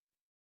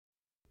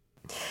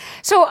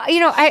 So,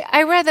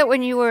 I read that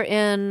when you were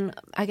in,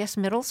 I guess,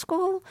 middle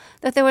school,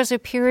 that there was a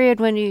period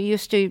when you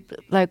used to,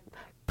 like,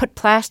 put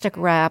plastic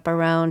wrap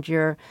around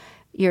your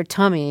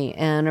tummy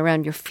and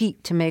around your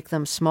feet to make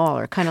them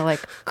smaller, kind of like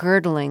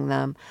girdling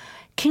them.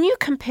 Can you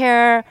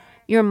compare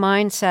your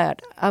mindset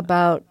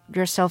about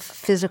yourself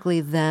physically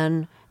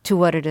then to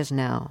what it is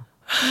now?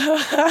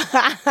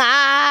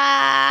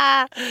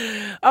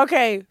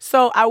 Okay,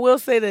 so I will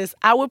say this.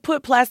 I would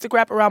put plastic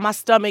wrap around my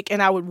stomach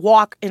and I would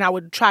walk and I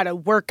would try to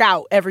work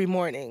out every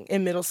morning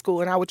in middle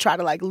school, and I would try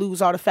to like lose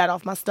all the fat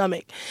off my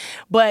stomach.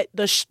 But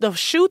the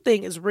shoe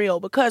thing is real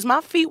because my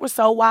feet were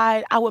so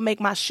wide, I would make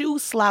my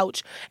shoes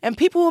slouch, and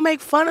people will make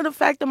fun of the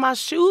fact that my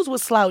shoes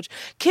would slouch.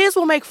 Kids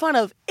will make fun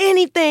of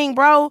anything,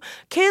 bro.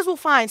 Kids will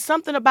find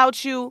something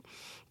about you.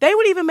 They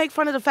would even make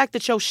fun of the fact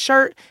that your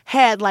shirt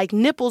had like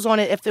nipples on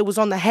it if it was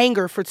on the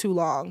hanger for too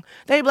long.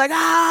 They'd be like,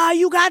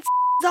 you got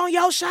on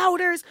your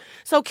shoulders.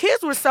 So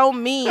kids were so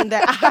mean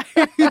that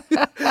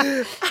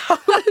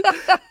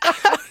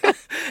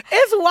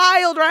it's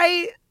wild,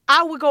 right?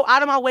 I would go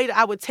out of my way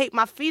I would tape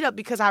my feet up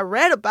because I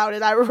read about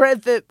it. I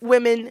read that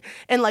women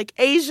in like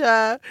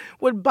Asia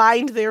would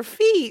bind their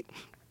feet.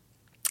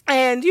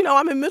 And,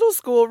 I'm in middle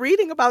school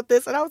reading about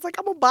this, and I was like,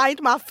 I'm going to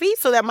bind my feet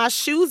so that my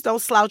shoes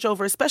don't slouch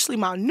over, especially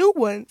my new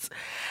ones.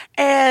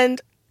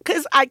 And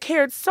because I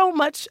cared so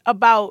much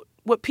about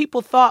what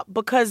people thought,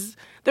 because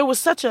there was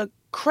such a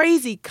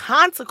crazy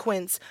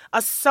consequence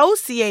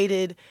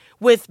associated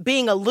with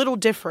being a little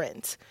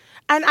different.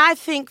 And I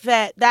think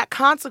that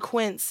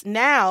consequence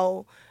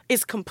now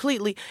is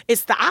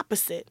it's the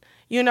opposite.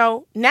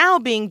 Now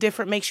being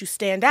different makes you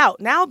stand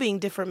out. Now being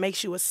different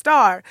makes you a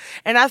star.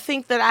 And I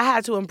think that I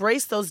had to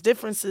embrace those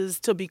differences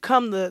to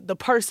become the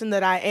person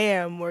that I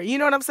am, or, you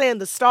know what I'm saying,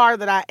 the star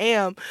that I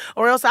am,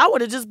 or else I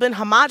would have just been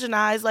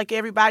homogenized like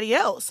everybody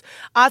else.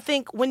 I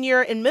think when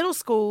you're in middle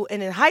school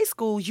and in high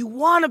school, you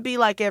want to be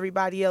like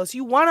everybody else.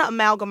 You want to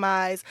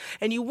amalgamize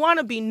and you want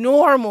to be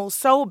normal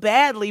so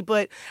badly,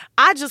 but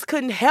I just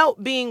couldn't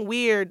help being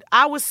weird.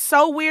 I was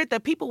so weird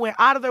that people went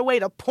out of their way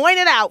to point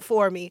it out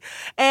for me.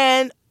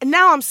 And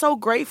now I'm so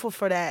grateful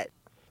for that.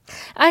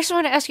 I just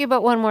want to ask you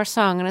about one more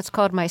song, and it's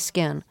called My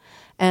Skin.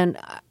 And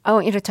I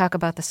want you to talk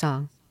about the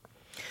song.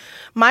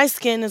 My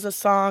Skin is a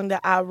song that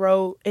I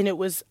wrote, and it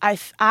was,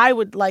 I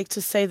would like to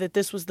say that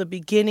this was the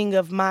beginning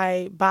of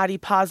my body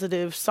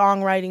positive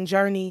songwriting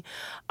journey.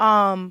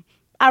 I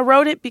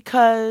wrote it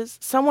because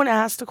someone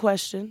asked a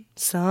question.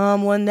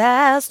 Hold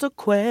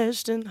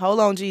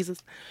on, Jesus.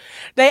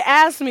 They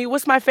asked me,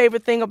 what's my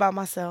favorite thing about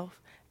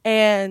myself?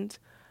 And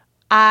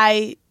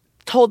I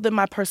told them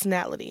my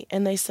personality,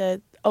 and they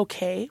said,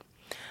 okay,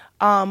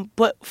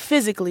 but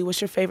physically, what's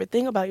your favorite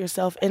thing about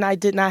yourself? And I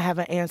did not have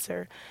an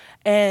answer.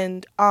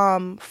 And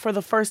for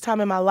the first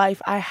time in my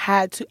life, I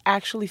had to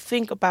actually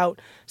think about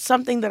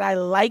something that I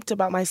liked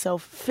about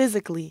myself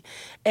physically.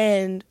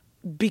 And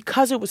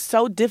because it was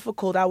so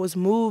difficult, I was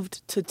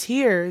moved to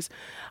tears.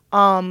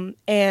 And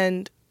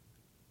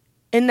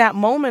in that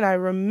moment, I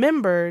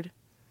remembered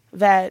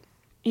that,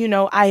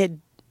 I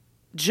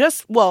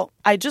just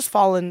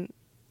fallen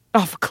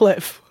off a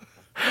cliff.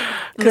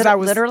 Because I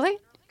was literally?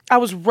 I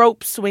was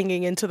rope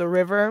swinging into the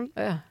river.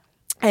 Yeah.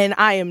 And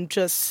I am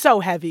just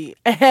so heavy.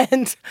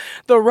 And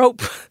the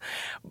rope,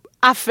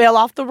 I fell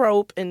off the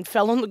rope and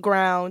fell on the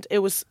ground. It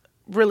was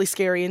really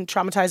scary and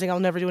traumatizing. I'll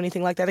never do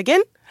anything like that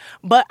again.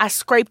 But I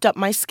scraped up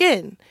my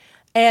skin.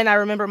 And I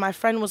remember my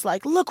friend was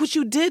like, look what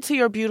you did to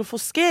your beautiful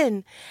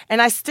skin.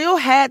 And I still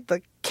had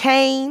the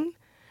cane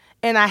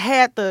and I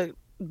had the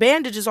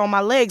bandages on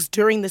my legs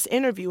during this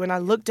interview, and I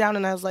looked down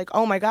and I was like,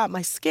 oh my God,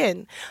 my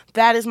skin.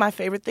 That is my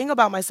favorite thing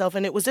about myself.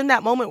 And it was in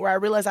that moment where I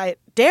realized I had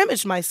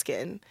damaged my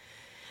skin,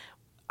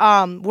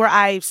 where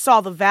I saw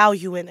the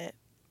value in it.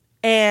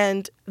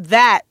 And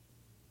that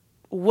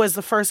was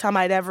the first time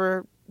I'd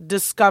ever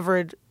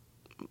discovered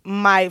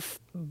my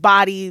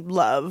body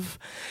love.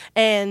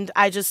 And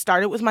I just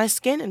started with my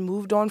skin and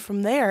moved on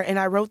from there. And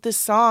I wrote this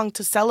song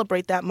to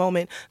celebrate that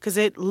moment because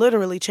it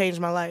literally changed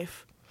my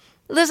life.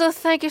 Lizzo,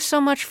 thank you so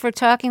much for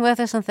talking with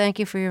us, and thank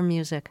you for your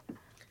music.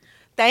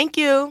 Thank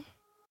you.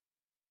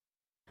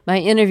 My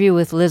interview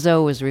with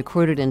Lizzo was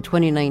recorded in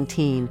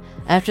 2019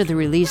 after the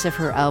release of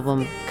her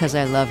album, 'Cause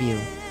I Love You.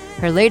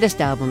 Her latest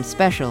album,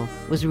 Special,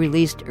 was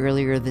released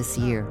earlier this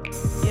year.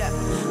 Yeah.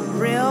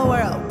 Real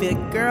world,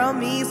 big girl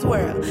meets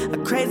world. A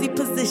crazy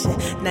position.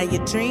 Now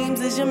your dreams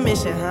is your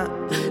mission, huh?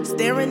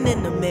 Staring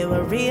in the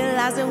mirror,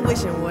 realizing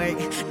wishing work.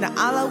 Now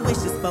all I wish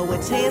is for a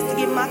chance to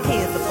get my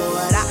kids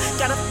aboard. I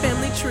got a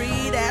family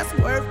tree that's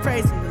worth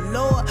praising the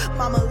Lord.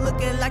 Mama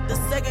looking like the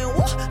second,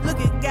 look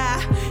at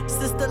God.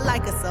 Sister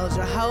like a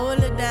soldier, hold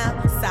it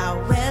down.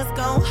 Southwest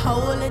gon'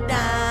 hold it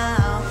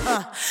down.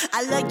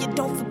 I love you,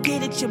 don't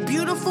forget it. You're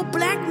beautiful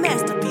black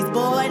masterpiece.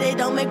 Boy, they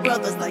don't make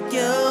brothers like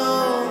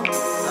you.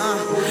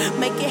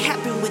 Make it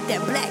happen with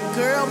that black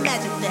girl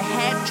magic, the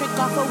hat trick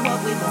off of what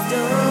we must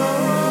do.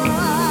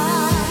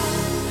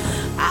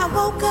 I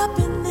woke up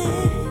in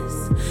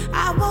this,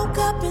 I woke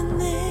up in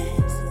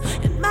this,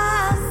 in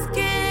my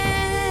skin.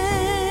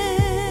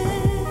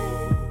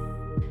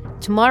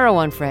 Tomorrow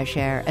on Fresh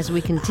Air, as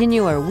we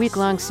continue our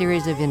week-long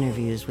series of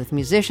interviews with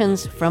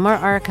musicians from our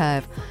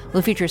archive,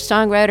 we'll feature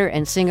songwriter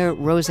and singer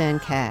Rosanne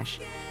Cash.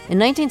 In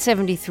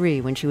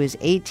 1973, when she was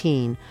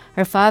 18,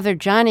 her father,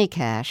 Johnny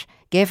Cash,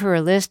 gave her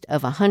a list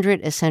of 100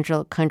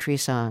 essential country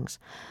songs.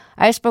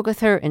 I spoke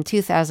with her in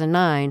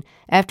 2009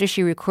 after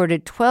she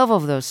recorded 12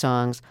 of those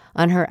songs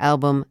on her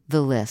album,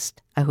 The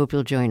List. I hope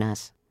you'll join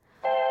us.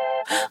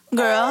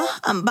 Girl,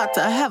 I'm about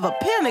to have a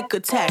panic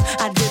attack.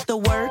 I did the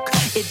work,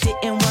 it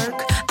didn't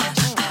work.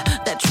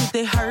 That truth,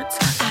 it hurts.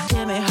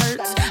 Damn, it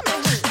hurts.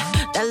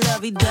 That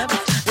lovey-dovey,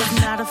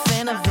 was not a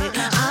fan of it.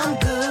 I'm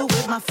good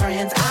with my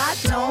friends. I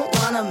don't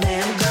want a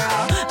man,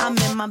 girl. I'm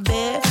in my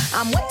bed.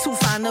 I'm way too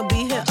fine to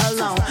be here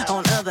alone.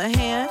 On the other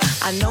hand,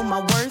 I know my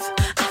worth.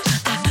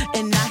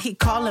 And now he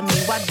calling me.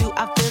 Why do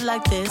I feel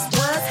like this?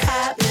 What's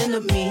happened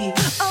to me?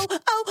 Oh, oh,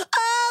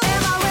 oh.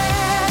 Am I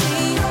ready?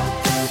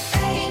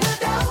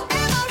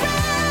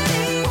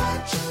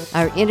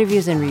 Our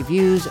interviews and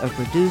reviews are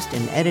produced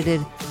and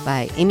edited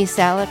by Amy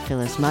Salet,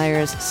 Phyllis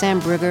Myers,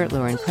 Sam Brugger,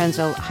 Lauren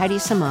Krenzel, Heidi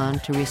Saman,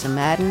 Teresa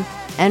Madden,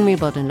 Anne-Marie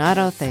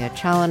Baldonado, Thea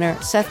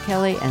Challoner, Seth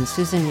Kelly, and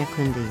Susan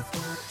Yakundi.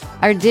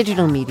 Our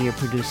digital media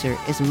producer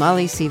is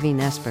Molly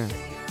Seavey-Nesper.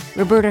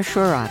 Roberta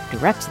Shorrock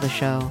directs the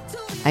show.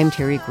 I'm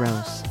Terry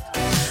Gross.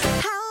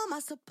 How am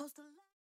I supposed to